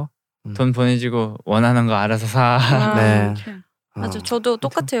그런 거. 돈 보내주고 원하는 거 알아서 사. 네. 맞아. 저도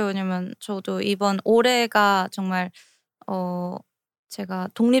똑같아요. 왜냐면 저도 이번 올해가 정말 제가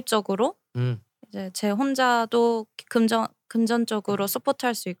독립적으로 이제 제 혼자도 금전적으로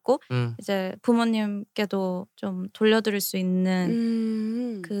서포트할 수 있고 이제 부모님께도 좀 돌려드릴 수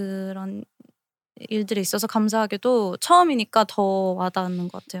있는 그런 일들이 있어서 감사하게도 처음이니까 더 와닿는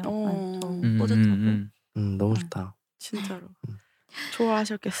것 같아요. 더 뿌듯하고. 너무 좋다. 진짜로.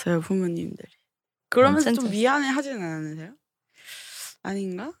 좋아하셨겠어요 부모님들이. 그러면서 좀 미안해 하지는 않으세요?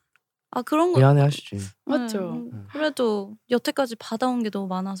 아닌가? 아 그런 거 미안해 하시지. 맞죠. 그래도 여태까지 받아온 게 너무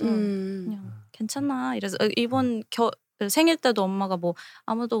많아서 그냥 괜찮아 이래서 이번 생일 때도 엄마가 뭐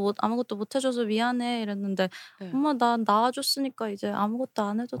아무것도 못 해줘서 미안해 이랬는데 엄마 나 낳아줬으니까 이제 아무것도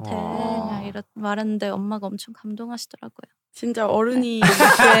안 해도 돼 그냥 말했는데 엄마가 엄청 감동하시더라고요. 진짜 어른이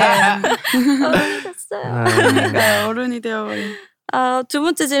어른이 됐어요. 그러니까 어른이 되어버린. 두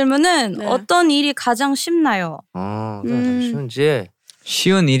번째 질문은 어떤 일이 가장 쉽나요? 쉬운지.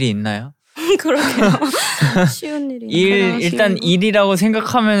 쉬운 일이 있나요? 그러게요. 쉬운 일이 일단 일이라고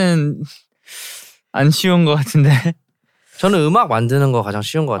생각하면은 안 쉬운 것 같은데. 저는 음악 만드는 거 가장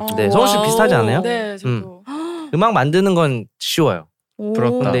쉬운 것 같은데 성우 씨 비슷하지 않아요? 네, 저도. 음악 만드는 건 쉬워요.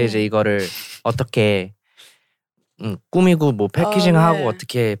 부럽다. 근데 이제 이거를 어떻게 꾸미고 뭐 패키징하고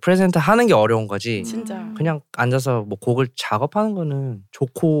어떻게 프레젠트 하는 게 어려운 거지. 진짜. 그냥 앉아서 뭐 곡을 작업하는 거는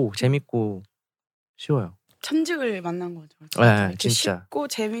좋고 재밌고 쉬워요. 천직을 만난 거죠. 네, 진짜. 쉽고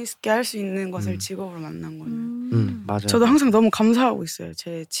재미있게 할 수 있는 것을 직업으로 만난 거예요. 맞아요. 저도 항상 너무 감사하고 있어요.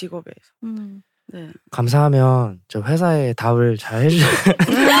 제 직업에서. 네. 감사하면 저 회사에 답을 잘 해주세요.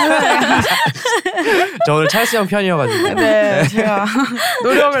 저 오늘 찰스 형 편이어가지고. 네, 제가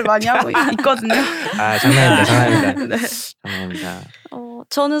노력을 많이 하고 있거든요. 장난입니다. 네. 장난입니다.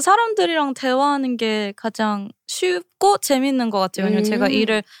 저는 사람들이랑 대화하는 게 가장 쉽고 재밌는 것 같아요. 왜냐면 제가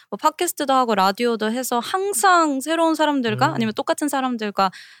일을 뭐 팟캐스트도 하고 라디오도 해서 항상 새로운 사람들과 아니면 똑같은 사람들과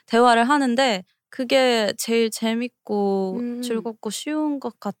대화를 하는데 그게 제일 재밌고 즐겁고 쉬운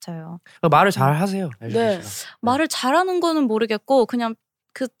것 같아요. 말을 잘 하세요. 네. 말을 잘하는 거는 모르겠고 그냥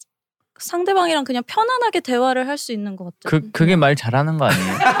그 상대방이랑 그냥 편안하게 대화를 할 수 있는 것 같아요. 그게 말 잘하는 거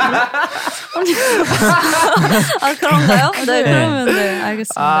아니에요? 그런가요? 네, 그러면 네,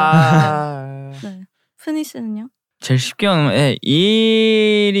 알겠습니다. 네. 푸니 씨는요? 제일 쉽게 하는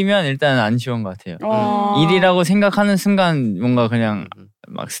일이면 일단 안 쉬운 것 같아요. 일이라고 생각하는 순간 뭔가 그냥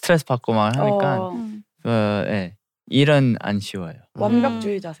막 스트레스 받고 막 하니까 일은 안 쉬워요.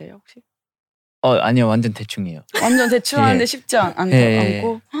 완벽주의자세요 혹시? 아니요, 완전 대충이에요. 완전 대충 하는데 쉽지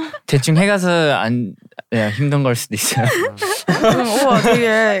않고 대충 해가서 힘든 걸 수도 있어요. 우와,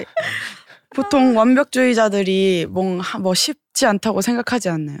 되게 보통 완벽주의자들이 뭐 쉽지 않다고 생각하지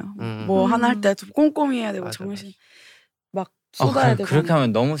않나요? 뭐 하나 할 때 꼼꼼히 해야 되고 정신 막 쏟아야 되고. 그렇게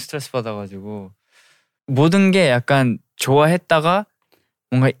하면 너무 스트레스 받아가지고 모든 게 약간 좋아했다가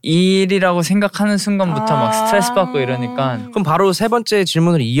뭔가 일이라고 생각하는 순간부터 막 스트레스 받고 이러니까. 그럼 바로 세 번째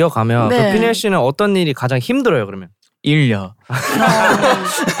질문을 이어가면 그 피넬 씨는 어떤 일이 가장 힘들어요 그러면? 일요.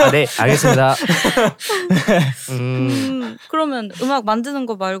 네, 알겠습니다. 그러면 음악 만드는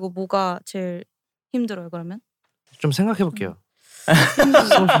거 말고 뭐가 제일 힘들어요 그러면? 좀 생각해 볼게요.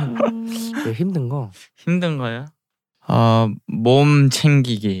 힘든 거? 힘든 거요? 몸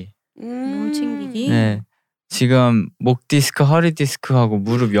챙기기. 몸 챙기기? 네. 지금 목 디스크, 허리 디스크하고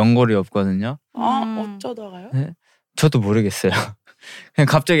무릎 연골이 없거든요. 어쩌다가요? 네? 저도 모르겠어요. 그냥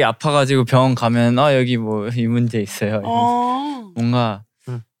갑자기 아파가지고 병원 가면 여기 뭐 이 문제 있어요. 뭔가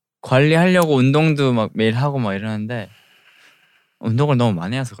관리하려고 운동도 막 매일 하고 막 이러는데 운동을 너무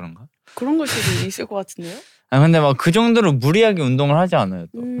많이 해서 그런가? 그런 걸 수도 있을 것 같은데요? 근데 막 그 정도로 무리하게 운동을 하지 않아요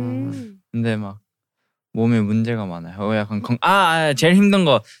또. 근데 막 몸에 문제가 많아요. 약간 제일 힘든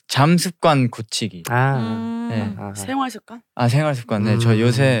거 잠 습관 고치기. 네. 생활 습관? 생활 습관. 네, 저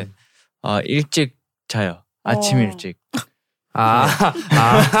요새 일찍 자요. 아침 일찍.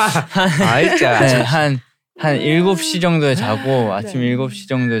 일찍. 네, 한 7시 정도에 자고 아침 7시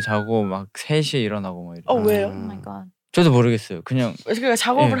정도에 자고 막 3시에 일어나고 막 이래요. 왜요? 오 마이 갓. 저도 모르겠어요. 그냥 그러니까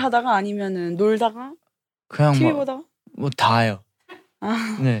작업을 하다가 아니면은 놀다가 그냥 TV 보다가 뭐 다요.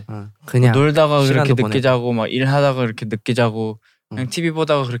 네. 그냥 놀다가 그렇게 늦게 보내고. 자고 막 일하다가 그렇게 늦게 자고 그냥 TV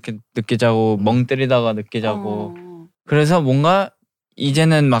보다가 그렇게 늦게 자고 멍 때리다가 늦게 자고 그래서 뭔가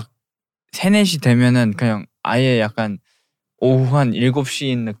이제는 막 3, 4시 되면은 그냥 아예 약간 오후 한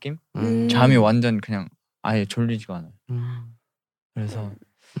 7시인 느낌? 잠이 완전 그냥 아예 졸리지가 않아요. 그래서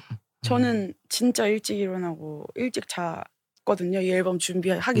저는 진짜 일찍 일어나고 일찍 잤거든요. 이 앨범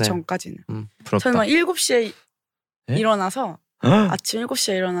준비하기 전까지는. 부럽다. 저는 막 7시에 일어나서 아침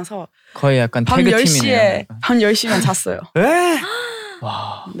 7시에 일어나서 거의 약간 밤 태그팀이네요. 10시면 잤어요.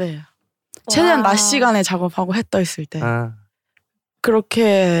 와. 네. 최대한 낮 시간에 작업하고 해 떠 있을 때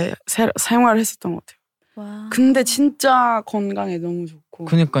그렇게 생활을 했었던 것 같아요. 와. 근데 진짜 건강에 너무 좋고.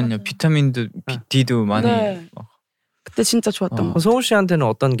 그니까요. 비타민도 D도 많이. 그때 진짜 좋았던 것 같아요. 성우 씨한테는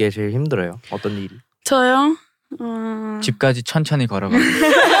어떤 게 제일 힘들어요? 어떤 일이? 저요? 집까지 천천히 걸어가고.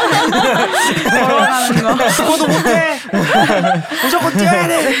 걸어가는 거. 그것도 못해. 무조건 뛰어야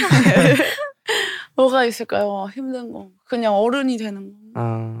돼. 뭐가 있을까요? 힘든 거. 그냥 어른이 되는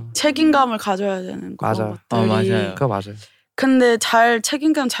거. 책임감을 가져야 되는 거. 맞아. 맞아요. 그거 맞아요. 근데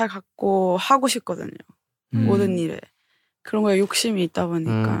책임감 잘 갖고 하고 싶거든요. 모든 일에. 그런 거에 욕심이 있다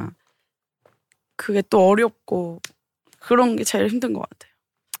보니까 그게 또 어렵고 그런 게 제일 힘든 것 같아요.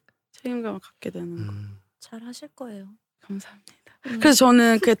 책임감을 갖게 되는 거. 잘 하실 거예요. 감사합니다. 그래서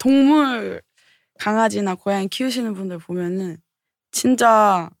저는 그 동물 강아지나 고양이 키우시는 분들 보면은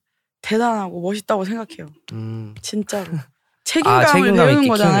진짜 대단하고 멋있다고 생각해요. 진짜로. 책임감을 배우는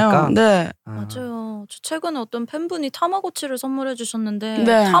거잖아요. 네. 맞아요. 저 최근에 어떤 팬분이 타마고치를 선물해 주셨는데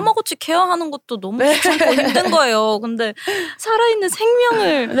네. 타마고치 케어하는 것도 너무 귀찮고 힘든 거예요. 근데 살아있는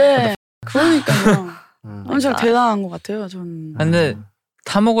생명을 네. 그러니까요. 엄청 대단한 것 같아요. 저는. 근데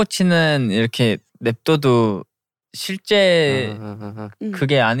타마고치는 이렇게 냅둬도 실제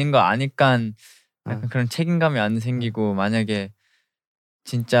그게 아닌 거 아니까 약간 그런 책임감이 안 생기고 만약에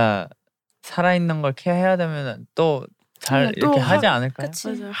진짜 살아있는 걸 케어해야 되면 또 잘 이렇게 하지 않을까요?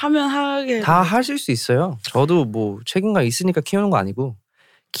 맞아요. 하면 하게 다 하실 수 있어요. 저도 뭐 책임감 있으니까 키우는 거 아니고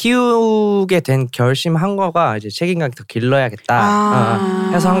키우게 된 결심한 거가 이제 책임감이 더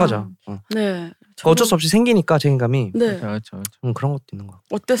길러야겠다 해서 한 거죠. 네. 어쩔 수 없이 생기니까 책임감이. 네. 그렇죠. 그런 것도 있는 거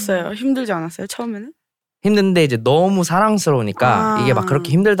같고. 어땠어요? 힘들지 않았어요? 처음에는? 힘든데 이제 너무 사랑스러우니까 이게 막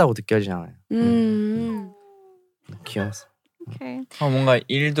그렇게 힘들다고 느껴지잖아요. 귀여웠어. 뭔가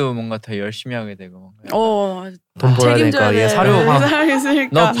일도 뭔가 더 열심히 하게 되고 돈 벌어야 되니까 얘 사료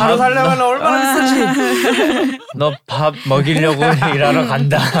너 바로 살려면 얼마나 비싸지? 너 밥 먹이려고 일하러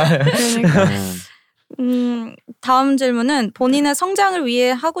간다. 다음 질문은 본인의 성장을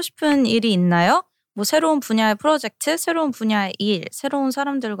위해 하고 싶은 일이 있나요? 뭐 새로운 분야의 프로젝트, 새로운 분야의 일, 새로운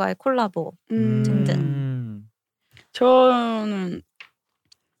사람들과의 콜라보 등등. 저는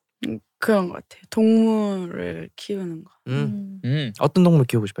그런 것 같아요. 동물을 키우는 거. 어떤 동물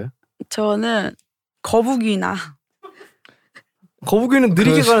키우고 싶어요? 저는 거북이나. 거북이는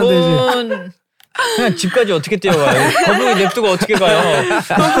느리게 가는데 이제. 그냥 집까지 어떻게 뛰어가요? 거북이 냅두고 어떻게 가요?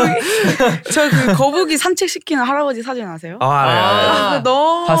 저 그 거북이 산책시키는 할아버지 사진 아세요? 알아요.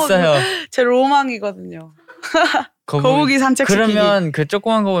 너무 봤어요. 제 로망이거든요. 거북이 산책시키기. 그러면 그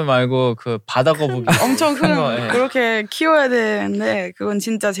조그만 거북이 말고 그 바다 거북이 엄청 큰 거, 그렇게 키워야 되는데 그건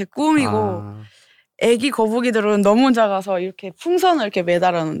진짜 제 꿈이고 애기 거북이들은 너무 작아서 이렇게 풍선을 이렇게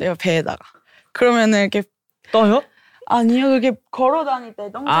매달아 놓는데요, 배에다가. 그러면은 이렇게 떠요? 아니요, 그게 걸어 다닐 때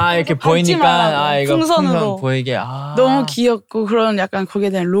너무 이렇게 보이니까 이거 풍선으로 풍선 보이게 너무 귀엽고 그런 약간 거기에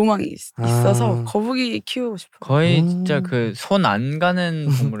대한 로망이 있어서 거북이 키우고 싶어요. 거의 진짜 그 손 안 가는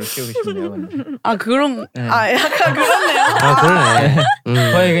동물을 키우고 싶네요. 그런 약간 그렇네요. 그러네.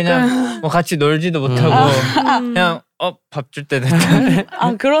 거의 그냥 뭐 같이 놀지도 못하고 그냥 밥 줄 때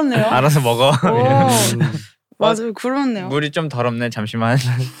됐다. 그렇네요. 알아서 먹어. 맞아요, 그렇네요. 물이 좀 더럽네. 잠시만.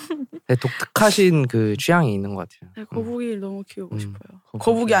 독특하신 그 취향이 있는 것 같아요. 네, 거북이를 너무 키우고 싶어요.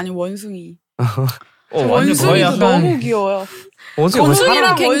 거북이 아니면 원숭이. 원숭이도 너무 귀여워요.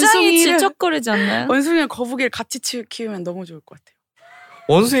 원숭이랑 굉장히 질척거리지 않나요? 원숭이랑 거북이를 같이 키우면 너무 좋을 것 같아요.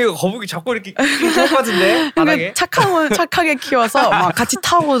 원숭이가 거북이 잡고 이렇게 키울 것 같은데? 바닥에? 착하게 키워서 막 같이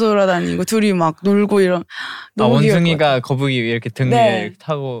타고 돌아다니고 둘이 막 놀고 이런. 너무 원숭이가 거북이 이렇게 등 위에 이렇게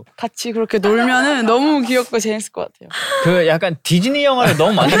타고 같이 그렇게 놀면은 너무 귀엽고 재밌을 것 같아요. 그 약간 디즈니 영화를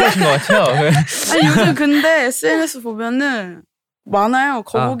너무 많이 보신 것 같아요. 아니, 요즘 근데 SNS 보면은 많아요.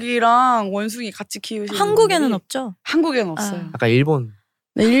 거북이랑 원숭이 같이 키우시는 한국에는 분들이. 없죠? 한국에는 없어요. 아까 일본.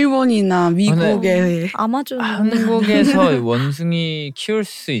 네, 일본이나 미국에 아마존. 한국에서 원숭이 키울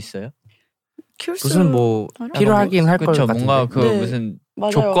수 있어요? 무슨 뭐 필요하긴 할 것 같은데. 뭔가 그 무슨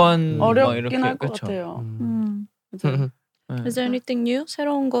조건 어렵긴 할 것 같아요. Is there anything new?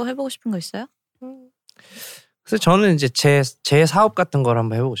 새로운 거 해보고 싶은 거 있어요? 그래서 저는 이제 제 사업 같은 걸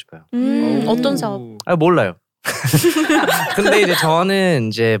한번 해보고 싶어요. 어떤 사업? 몰라요. 근데 이제 저는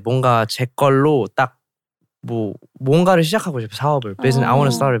이제 뭔가 제 걸로 딱 뭐 뭔가를 시작하고 싶어요. 사업을. business. I want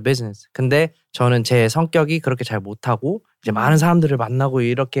to start a business. 근데 저는 제 성격이 그렇게 잘 못하고 이제 많은 사람들을 만나고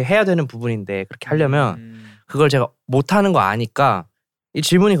이렇게 해야 되는 부분인데 그렇게 하려면 그걸 제가 못하는 거 아니까 이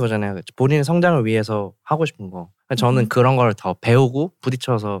질문이 그거잖아요. 본인의 성장을 위해서 하고 싶은 거. 저는 그런 걸 더 배우고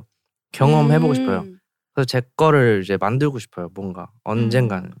부딪혀서 경험해보고 싶어요. 그래서 제 거를 이제 만들고 싶어요. 뭔가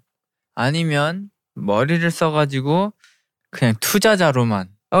언젠가는. 아니면 머리를 써가지고 그냥 투자자로만.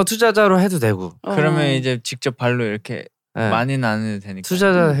 투자자로 해도 되고. 그러면 이제 직접 발로 이렇게 많이는 안 해도 되니까.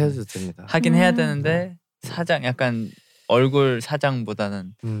 투자자 해도 됩니다. 하긴 해야 되는데 사장 약간 얼굴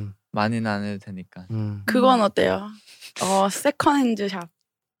사장보다는 많이는 안 해도 되니까. 그건 어때요? 세컨핸드 샵.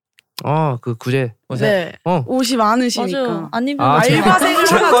 그 구제. 네. 옷이 많으시니까. 맞아요. 아니면 알바생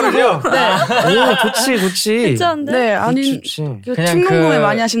제 거를요? 네. 오, 좋지. 괜찮은데? 네, 아니 충동구매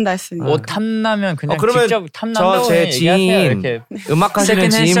많이 하신다 했으니까. 옷 탐나면 그냥 그러면 직접 탐난다고 제 지인 음악 하시는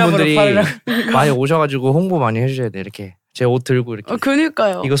지인분들이 많이 오셔가지고 홍보 많이 해주셔야 돼. 이렇게 제 옷 들고 이렇게.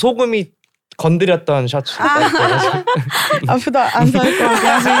 그니까요. 이거 소금이 건드렸던 셔츠. 앞으로 안 살 것 같긴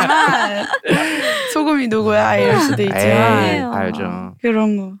하지만 소금이 누구야 이럴 수도 있지만 알죠.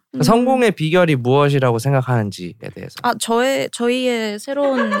 그런 거. 성공의 비결이 무엇이라고 생각하는지에 대해서. 저희의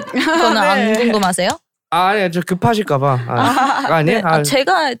새로운 거는 안 궁금하세요? 아니, 저 급하실까봐. 아니에요?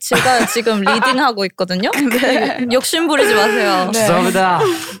 제가 지금 리딩하고 있거든요. 네. 욕심 부리지 마세요. 죄송합니다.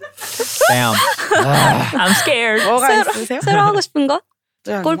 Damn. I'm scared. 뭐가 있으세요? 새로 하고 싶은 거?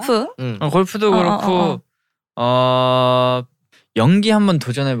 골프? 골프도 그렇고 연기 한번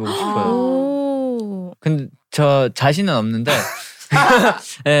도전해보고 싶어요. 근데 저 자신은 없는데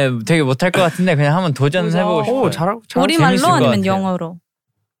네, 되게 못할 것 같은데 그냥 한번 도전해보고 싶어요. 잘하고 우리말로 아니면 영어로?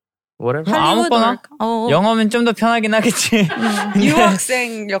 아무거나. 영어면 좀 더 편하긴 하겠지.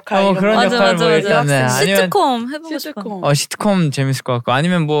 유학생 역할. 그런 맞아, 역할 맞아, 뭐 맞아. 일단 네. 시트콤 해보고 싶어. 시트콤 재밌을 것 같고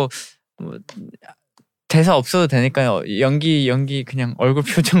아니면 뭐 대사 없어도 되니까요. 연기 그냥 얼굴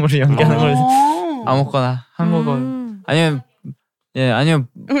표정으로 연기하는 걸 아무거나 한국어 아니면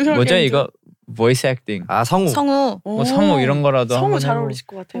뭐죠 이거 voice acting. 성우. 성우 이런 거라도 성우 한번 잘 해보고. 어울리실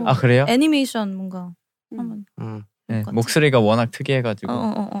것 같아요. 그래요? 애니메이션 뭔가 한번. 네, 목소리가 워낙 특이해가지고.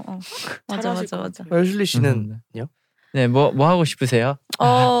 맞아. 웰슬리 씨는요? 네, 뭐 하고 싶으세요?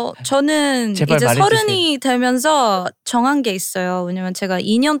 저는 이제 말해주세요. 30이 되면서 정한 게 있어요. 왜냐면 제가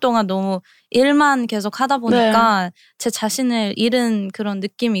 2년 동안 너무 일만 계속 하다 보니까 제 자신을 잃은 그런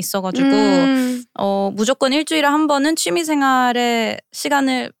느낌이 있어가지고 무조건 일주일에 한 번은 취미생활에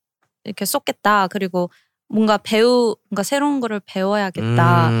시간을 이렇게 쏟겠다. 그리고 뭔가 새로운 거를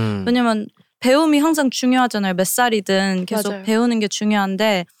배워야겠다. 왜냐면 배움이 항상 중요하잖아요. 몇 살이든 계속 맞아요. 배우는 게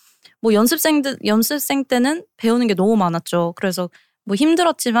중요한데 뭐 연습생 때는 배우는 게 너무 많았죠. 그래서 뭐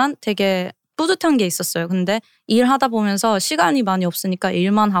힘들었지만 되게 뿌듯한 게 있었어요. 근데 일하다 보면서 시간이 많이 없으니까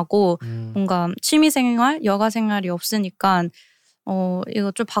일만 하고 뭔가 취미생활, 여가생활이 없으니까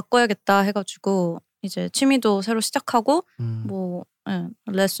이거 좀 바꿔야겠다 해가지고 이제 취미도 새로 시작하고 뭐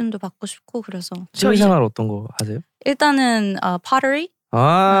레슨도 받고 싶고 그래서 취미생활 어떤 거 하세요? 일단은 pottery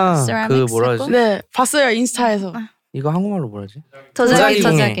그 뭐라 하지? 네, 봤어요 인스타에서. 이거 한국말로 뭐라지? 도자기.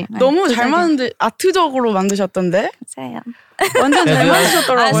 너무 잘 만드 아트적으로 만드셨던데? 맞아요. 완전 잘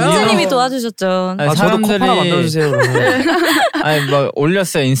만드셨더라고요. 선생님이 도와주셨죠. 저도 컵 하나 만들어주세요. 아니 막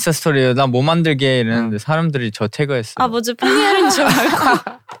올렸어요 인스타 스토리에 나 뭐 만들게 이랬는데 사람들이 저 태그했어요. 뭐지 팬이인 줄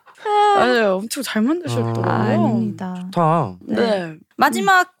알고. 맞아요, 엄청 잘 만드셨더라고요. 아닙니다. 좋다. 네.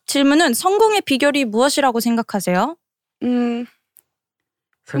 마지막 질문은 성공의 비결이 무엇이라고 생각하세요?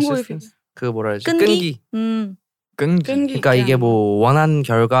 성공의 비결. 그 뭐라 해야지? 끈기. 끈기. 그러니까 이게 뭐 원한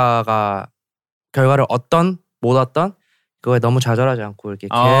결과를 못 얻던 그거에 너무 좌절하지 않고 이렇게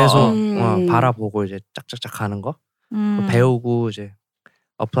계속 바라보고 이제 짝짝짝 가는 거 배우고 이제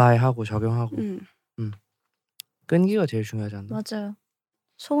어플라이하고 적용하고 끈기가 제일 중요하지 않나? 맞아요.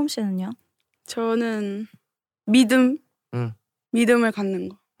 소금 씨는요? 저는 믿음을 갖는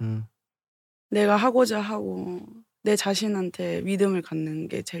거. 내가 하고자 하고 내 자신한테 믿음을 갖는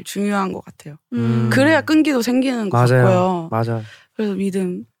게 제일 중요한 것 같아요. 그래야 끈기도 생기는 것 같고요. 맞아요. 그래서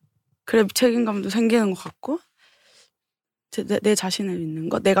믿음, 그래 책임감도 생기는 것 같고 내 자신을 믿는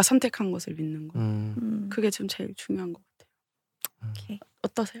거, 내가 선택한 것을 믿는 거. 그게 좀 제일 중요한 것 같아요. 오케이.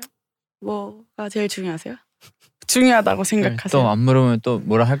 어떠세요? 뭐가 제일 중요하세요? 중요하다고 생각하세요? 또 안 물으면 또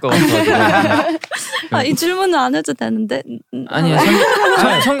뭐라 할 것 같아가지고. 이 질문은 안 해도 되는데. 아니요.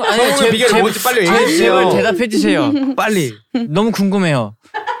 성공의 비결이 뭔지 빨리 얘기해 주세요. 제발 대답해 주세요. 빨리. 너무 궁금해요.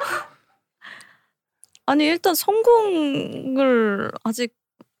 아니 일단 성공을 아직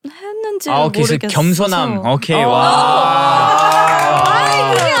했는지 모르겠어서. 겸손함. 오케이. 겸손함.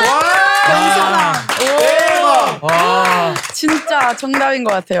 대박. 와. 진짜 정답인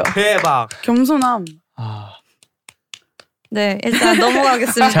것 같아요. 대박. 겸손함. 네, 일단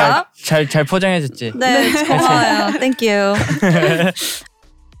넘어가겠습니다. 잘 포장해줬지? 네, 고마워요. Thank you.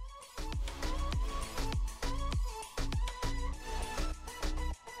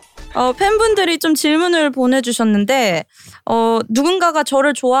 팬분들이 좀 질문을 보내주셨는데 누군가가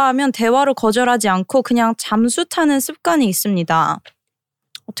저를 좋아하면 대화를 거절하지 않고 그냥 잠수 타는 습관이 있습니다.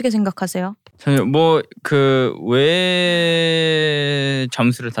 어떻게 생각하세요? 저는 왜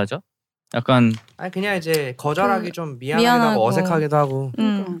잠수를 타죠? 약간 그냥 이제 거절하기 좀 미안하고 어색하기도 하고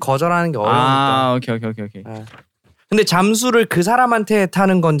거절하는 게 어려우니까. 오케이. 네. 근데 잠수를 그 사람한테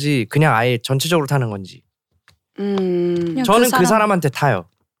타는 건지 그냥 아예 전체적으로 타는 건지. 저는 그 사람한테 타요.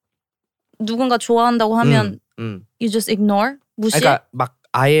 누군가 좋아한다고 하면 you just ignore? 무시? 그러니까 막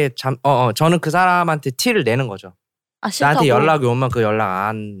아예 저는 그 사람한테 티를 내는 거죠. 싫다고? 나한테 연락이 오면 그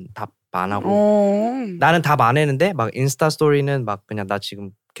연락 답 안 하고 나는 답 안 했는데 막 인스타 스토리는 막 그냥 나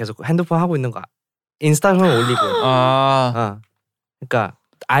지금 계속 핸드폰 하고 있는 거 인스타 스토리 올리고 그러니까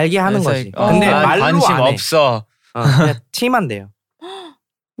알게 하는 거지. 근데 말로 관심 안 해. 없어. 그냥 티만 돼요.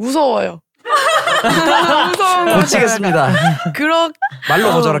 무서워요. 고치겠습니다.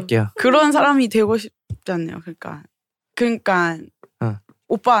 말로 거절할게요. 그런 사람이 되고 싶지 않네요. 그러니까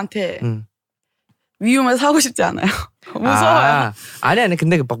오빠한테 위험해서 하고 싶지 않아요. 무서워요. 아니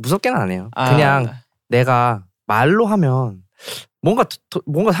근데 막 무섭게는 안 해요. 그냥 내가 말로 하면 뭔가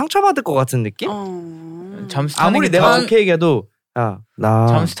상처받을 것 같은 느낌? 아무리 내가 좋게 얘기해도 나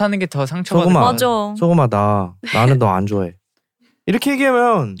잠수 타는 게 더 상처받을 것 같아. 소금아 나는 너 안 좋아해. 이렇게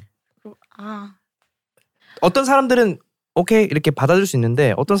얘기하면 어떤 사람들은 오케이 이렇게 받아줄 수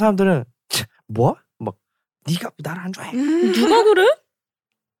있는데 어떤 사람들은 뭐? 막 네가 나를 안 좋아해. 누가 그래?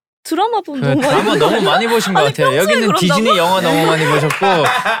 드라마 보면 너무 드라마 너무 많이 보신 것 같아요. 여기는 그런다고? 디즈니 영화 너무 많이 보셨고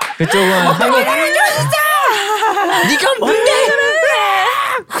그쪽은 한국 네가 뭔데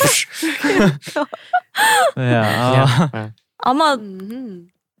그래? 아마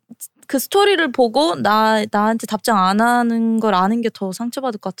그 스토리를 보고 나한테 답장 안 하는 걸 아는 게 더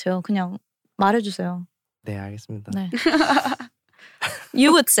상처받을 것 같아요. 그냥 말해주세요. 네 알겠습니다. 네. You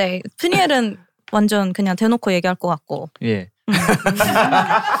would say 푸니엘은 완전 그냥 대놓고 얘기할 것 같고. 예.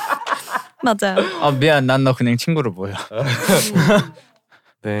 맞아요. 미안 난 너 그냥 친구로 보여.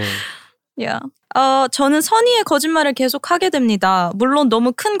 네. Yeah. 저는 선의의 거짓말을 계속 하게 됩니다. 물론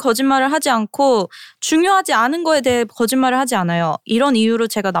너무 큰 거짓말을 하지 않고 중요하지 않은 거에 대해 거짓말을 하지 않아요. 이런 이유로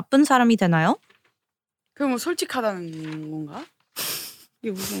제가 나쁜 사람이 되나요? 그럼 솔직하다는 건가?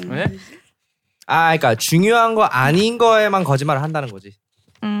 이게 무슨 네? 그러니까 중요한 거 아닌 거에만 거짓말을 한다는 거지.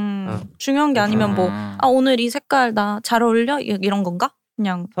 중요한 게 아니면 뭐 오늘 이 색깔 나 잘 어울려? 이런 건가?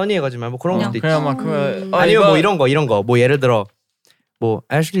 그냥 선의의 거짓말 뭐 그런 것도 있지. 그냥 막 아니면 뭐 이런 거 뭐 예를 들어 뭐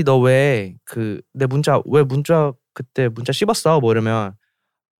애슐리 너 왜 내 문자 그때 문자 씹었어? 뭐 이러면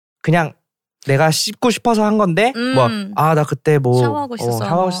그냥 내가 씹고 싶어서 한 건데 뭐 나 그때 뭐 샤워하고 있었어.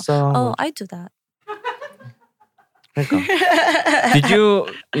 샤워하고 있어. I do that. 그러니까 Did you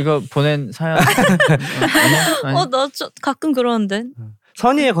이거 보낸 사연? 아니요? 나 가끔 그러는데.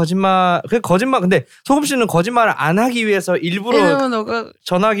 선의의 거짓말 근데 소금 씨는 거짓말을 안 하기 위해서 일부러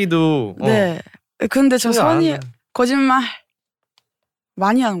전화기도 네. 근데 저 선의 거짓말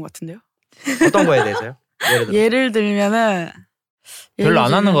많이 하는 것 같은데요. 어떤 거에 대해서요? 예를 들면은 별로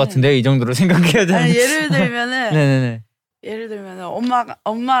안 하는 것 같은데 이 정도로 생각해야 되는. 예를 들면은 네네네. 예를 들면은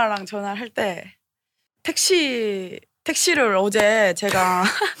엄마랑 전화를 할 때 택시를 어제 제가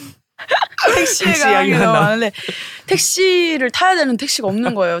택시에 가는 게 너무 많은데 택시를 타야 되는 택시가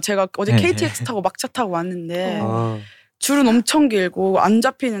없는 거예요. 제가 어제 KTX 타고 막차 타고 왔는데 줄은 엄청 길고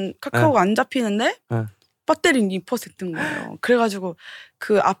카카오가 안 잡히는데 배터리는 2%인 거예요. 그래가지고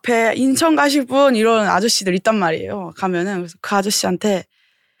그 앞에 인천 가실 분 이런 아저씨들 있단 말이에요. 가면은 그래서 그 아저씨한테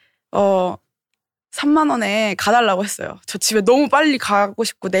 3만 원에 가달라고 했어요. 저 집에 너무 빨리 가고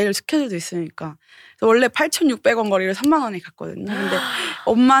싶고 내일 스케줄도 있으니까. 원래 8,600원 거리를 3만 원에 갔거든요. 근데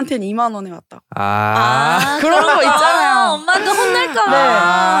엄마한테는 2만 원에 왔다. 그런 거 있잖아요. 엄마도 혼날까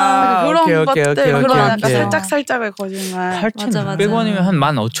봐. 그런 것들 그런 약간 살짝의 거짓말. 8,600원이면 한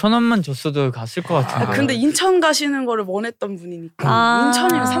 15,000원만 줬어도 갔을 것 같은데. 근데 인천 가시는 거를 원했던 분이니까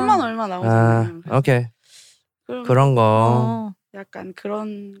인천이면 3만 얼마 나오잖아요. 오케이. 그런 거. 약간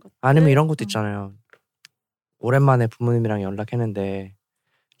그런 것. 아니면 이런 것도 있잖아요. 오랜만에 부모님이랑 연락했는데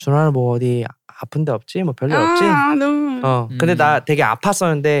준호는 뭐 어디 아픈 데 없지? 뭐 별일 없지? 너무. 근데 나 되게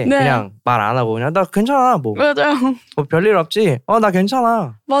아팠었는데 그냥 말 안 하고 그냥 나 괜찮아 뭐. 맞아요. 뭐 별일 없지? 나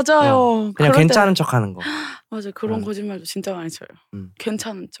괜찮아. 맞아요. 그냥 괜찮은 척 하는 거. 맞아. 그런 거짓말도 진짜 많이 쳐요.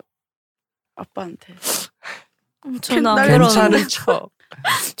 괜찮은 척. 아빠한테. 저는 괜찮은 척.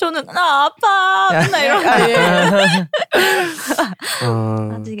 저는 나 아파. 맨날 이런 거.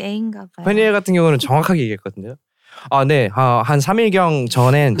 아직 애인가 봐요. 페니엘 같은 경우는 정확하게 얘기했거든요. 네. 한 3일경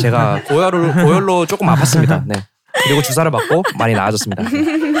전엔 제가 고열로 조금 아팠습니다. 네. 그리고 주사를 맞고 많이 나아졌습니다.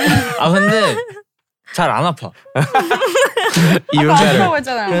 근데 잘 안 아파.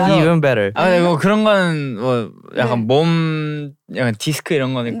 Even better. 뭐 그런 건 뭐 약간 몸 약간 디스크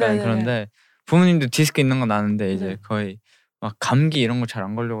이런 거니까 그런데 부모님도 디스크 있는 건 아는데 이제 거의 막 감기 이런 거 잘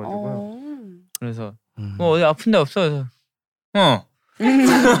안 걸려가지고요. 그래서 뭐 어디 아픈 데 없어.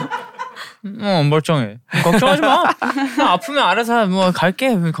 그래서 멀쩡해. 걱정하지 마. 나 아프면 알아서 뭐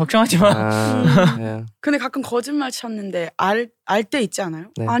갈게. 걱정하지 마. 근데 가끔 거짓말 쳤는데 알 때 있지 않아요?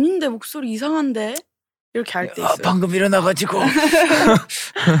 아닌데 목소리 이상한데 이렇게 할 때 있어요. 방금 일어나가지고.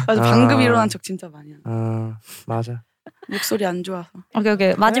 맞아, 방금 일어난 척 진짜 많이 하는. 맞아. 목소리 안 좋아서.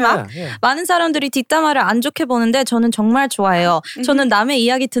 오케이. 마지막. 많은 사람들이 뒷담화를 안 좋게 보는데 저는 정말 좋아해요. 저는 남의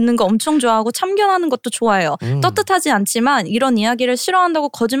이야기 듣는 거 엄청 좋아하고 참견하는 것도 좋아해요. 떳떳하지 않지만 이런 이야기를 싫어한다고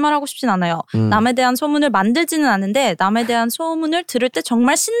거짓말하고 싶진 않아요. 남에 대한 소문을 만들지는 않는데 남에 대한 소문을 들을 때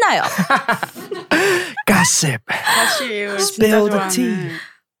정말 신나요. Gossip. Spill the tea.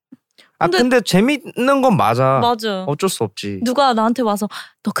 근데 재밌는 건 맞아. 맞아. 어쩔 수 없지. 누가 나한테 와서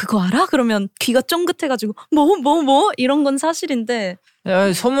너 그거 알아? 그러면 귀가 쫑긋해가지고 뭐 이런 건 사실인데.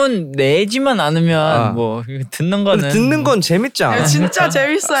 야, 소문 내지만 않으면 뭐 듣는 건 재밌지 않아? 진짜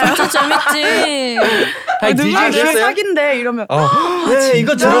재밌어요. 진짜 재밌지. 누가 날 사귄대 이러면. 네,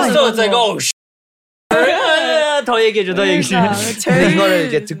 이거 들었어. 이거. 더 얘기해줘. 이거를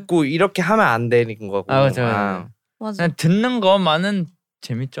이제 듣고 이렇게 하면 안 되는 거고. 맞아. 그냥 듣는 것만은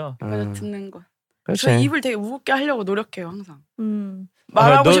재밌죠. 맞아, 듣는 거. 그렇지. 저 입을 되게 무겁게 하려고 노력해요 항상.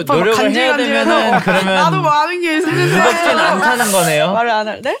 말하고 싶어 노력을 해야 되면은 그러면 나도 많은 게 있는데 무겁진 않다는 거네요. 말을 안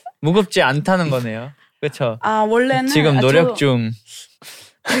할 때? 무겁지 않다는 거네요. 그렇죠. 원래는 지금 노력 중.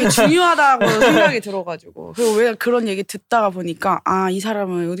 되게 중요하다고 생각이 들어가지고 그리고 왜 그런 얘기 듣다가 보니까 이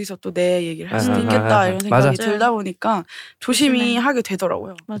사람은 어디서 또 내 얘기를 할 수도 있겠다 이런 생각이 들다 보니까 조심히 하게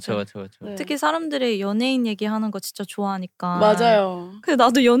되더라고요. 맞죠. 네. 특히 사람들이 연예인 얘기하는 거 진짜 좋아하니까. 맞아요. 근데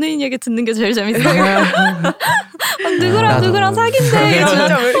나도 연예인 얘기 듣는 게 제일 재밌어요. 누구랑 사귄대. 이러면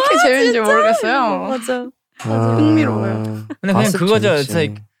진짜 왜 이렇게 재밌는지 모르겠어요. 맞아. 흥미로워요. 근데 그냥 그거죠.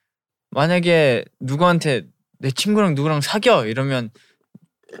 만약에 누구한테 내 친구랑 누구랑 사겨 이러면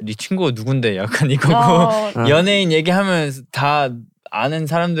네 친구가 누군데 약간 이거고 연예인 얘기하면 다 아는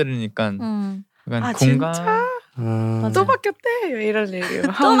사람들이니까 약간 공감. 진짜? 또 바뀌었대 이런 얘기예요. 또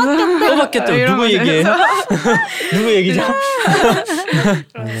바뀌었대. 누구 얘기예요? 누구 얘기죠?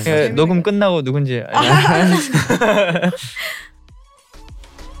 녹음 끝나고 누군지.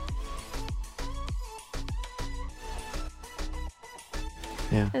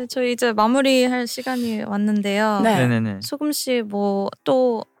 네, 저희 이제 마무리할 시간이 왔는데요. 네네네. 소금 씨 뭐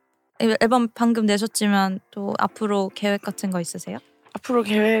또 앨범 방금 내셨지만 또 앞으로 계획 같은 거 있으세요? 앞으로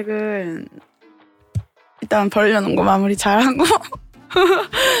계획은 일단 벌려놓은 거 마무리 잘하고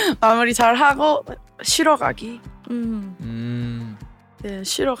쉬러 가기. 네,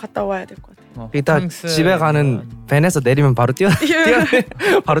 쉬러 갔다 와야 될 것 같아요. 이따 집에 가는 밴에서 내리면 바로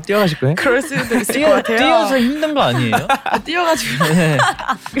바로 뛰어가실 거예요? 그럴 수도 있을 것 같아요. 뛰어서 힘든 거 아니에요? 뛰어가지고 그냥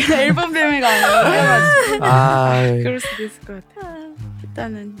앨범 뱀이가 아니라 뛰어가지고 그럴 수도 있을 것 같아요.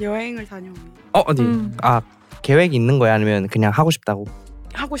 일단은 여행을 다녀오면. 어디? 계획이 있는 거야 아니면 그냥 하고 싶다고?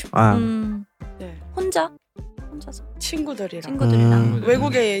 하고 싶어요. 네. 혼자서? 친구들이랑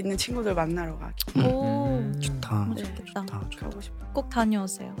외국에 있는 친구들 만나러 가기. 오, 좋다. 좋겠다. 가고 싶어. 꼭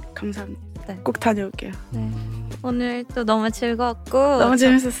다녀오세요. 감사합니다. 네. 꼭 다녀올게요. 네. 오늘 또 너무 즐거웠고 너무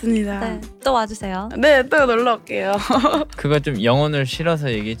재밌었습니다. 네, 또 와주세요. 네, 또 놀러 올게요. 그거 좀 영혼을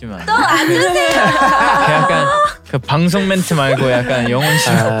실어서 얘기해 주면 안 돼요? 또 와주세요. 약간 그 방송 멘트 말고 약간 영혼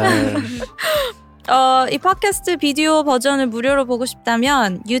실어. 이 팟캐스트 비디오 버전을 무료로 보고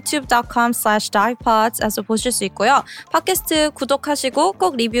싶다면 youtube.com/divepods에서 보실 수 있고요. 팟캐스트 구독하시고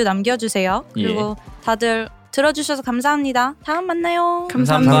꼭 리뷰 남겨주세요. 그리고 다들 들어주셔서 감사합니다. 다음 만나요.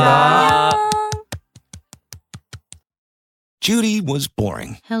 감사합니다. Judy was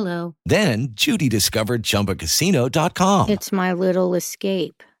boring. Hello. Then Judy discovered ChumbaCasino.com. It's my little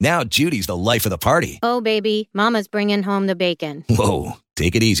escape. Now Judy's the life of the party. Oh, baby, mama's bringing home the bacon. Whoa,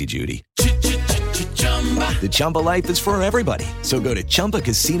 take it easy, Judy. The Chumba life is for everybody. So go to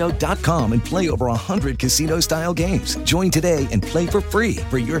ChumbaCasino.com and play over 100 casino-style games. Join today and play for free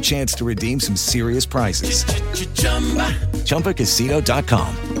for your chance to redeem some serious prizes.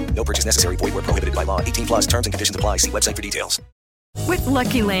 ChumbaCasino.com. No purchase necessary. Void where prohibited by law. 18+ terms and conditions apply. See website for details. With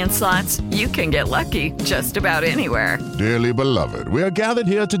Lucky Land Slots, you can get lucky just about anywhere. Dearly beloved, we are gathered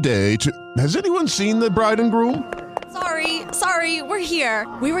here today to... Has anyone seen the bride and groom? Sorry, we're here.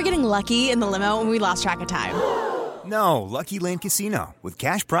 We were getting lucky in the limo and we lost track of time. No, Lucky Land Casino, with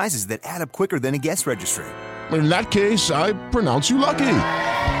cash prizes that add up quicker than a guest registry. In that case, I pronounce you lucky.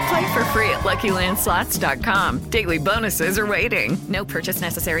 Play for free at LuckyLandSlots.com. Daily bonuses are waiting. No purchase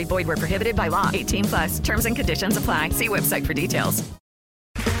necessary. Void where prohibited by law. 18+. Terms and conditions apply. See website for details.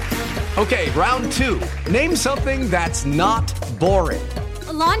 Okay, round 2. Name something that's not boring.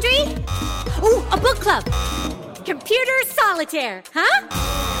 A laundry? Ooh, a book club. Computer solitaire, huh?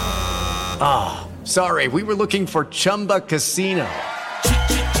 Sorry, we were looking for Chumba Casino.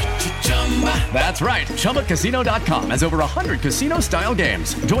 That's right, ChumbaCasino.com has over 100 casino-style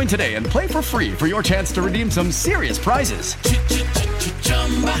games. Join today and play for free for your chance to redeem some serious prizes.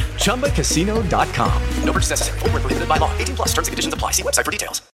 ChumbaCasino.com. No purchase necessary. Void where prohibited by law. 18 plus terms and conditions apply. See website for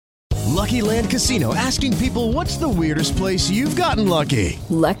details. Lucky Land Casino, asking people, what's the weirdest place you've gotten lucky?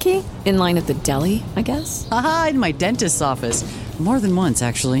 Lucky? In line at the deli, I guess? Aha, in my dentist's office. More than once,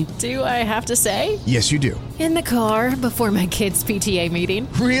 actually. Do I have to say? Yes, you do. In the car before my kids' PTA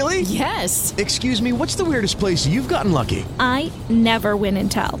meeting. Really? Yes. Excuse me, what's the weirdest place you've gotten lucky? I never win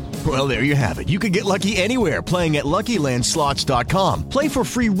and tell. Well, there you have it. You can get lucky anywhere, playing at LuckyLandSlots.com. Play for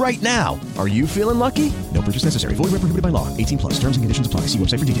free right now. Are you feeling lucky? No purchase necessary. Void where prohibited by law. 18 plus. Terms and conditions apply. See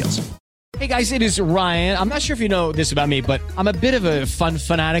website for details. Hey guys, it is Ryan. I'm not sure if you know this about me, but I'm a bit of a fun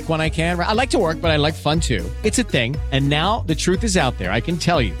fanatic when I can. I like to work, but I like fun too. It's a thing. And now the truth is out there. I can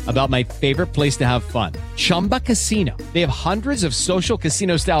tell you about my favorite place to have fun. Chumba Casino. They have hundreds of social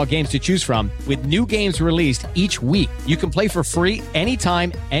casino style games to choose from with new games released each week. You can play for free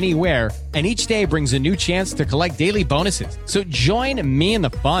anytime, anywhere. And each day brings a new chance to collect daily bonuses. So join me in the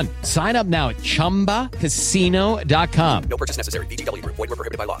fun. Sign up now at ChumbaCasino.com. No purchase necessary. VGW Group. Void where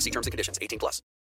prohibited by law. See terms and conditions. 18 plus.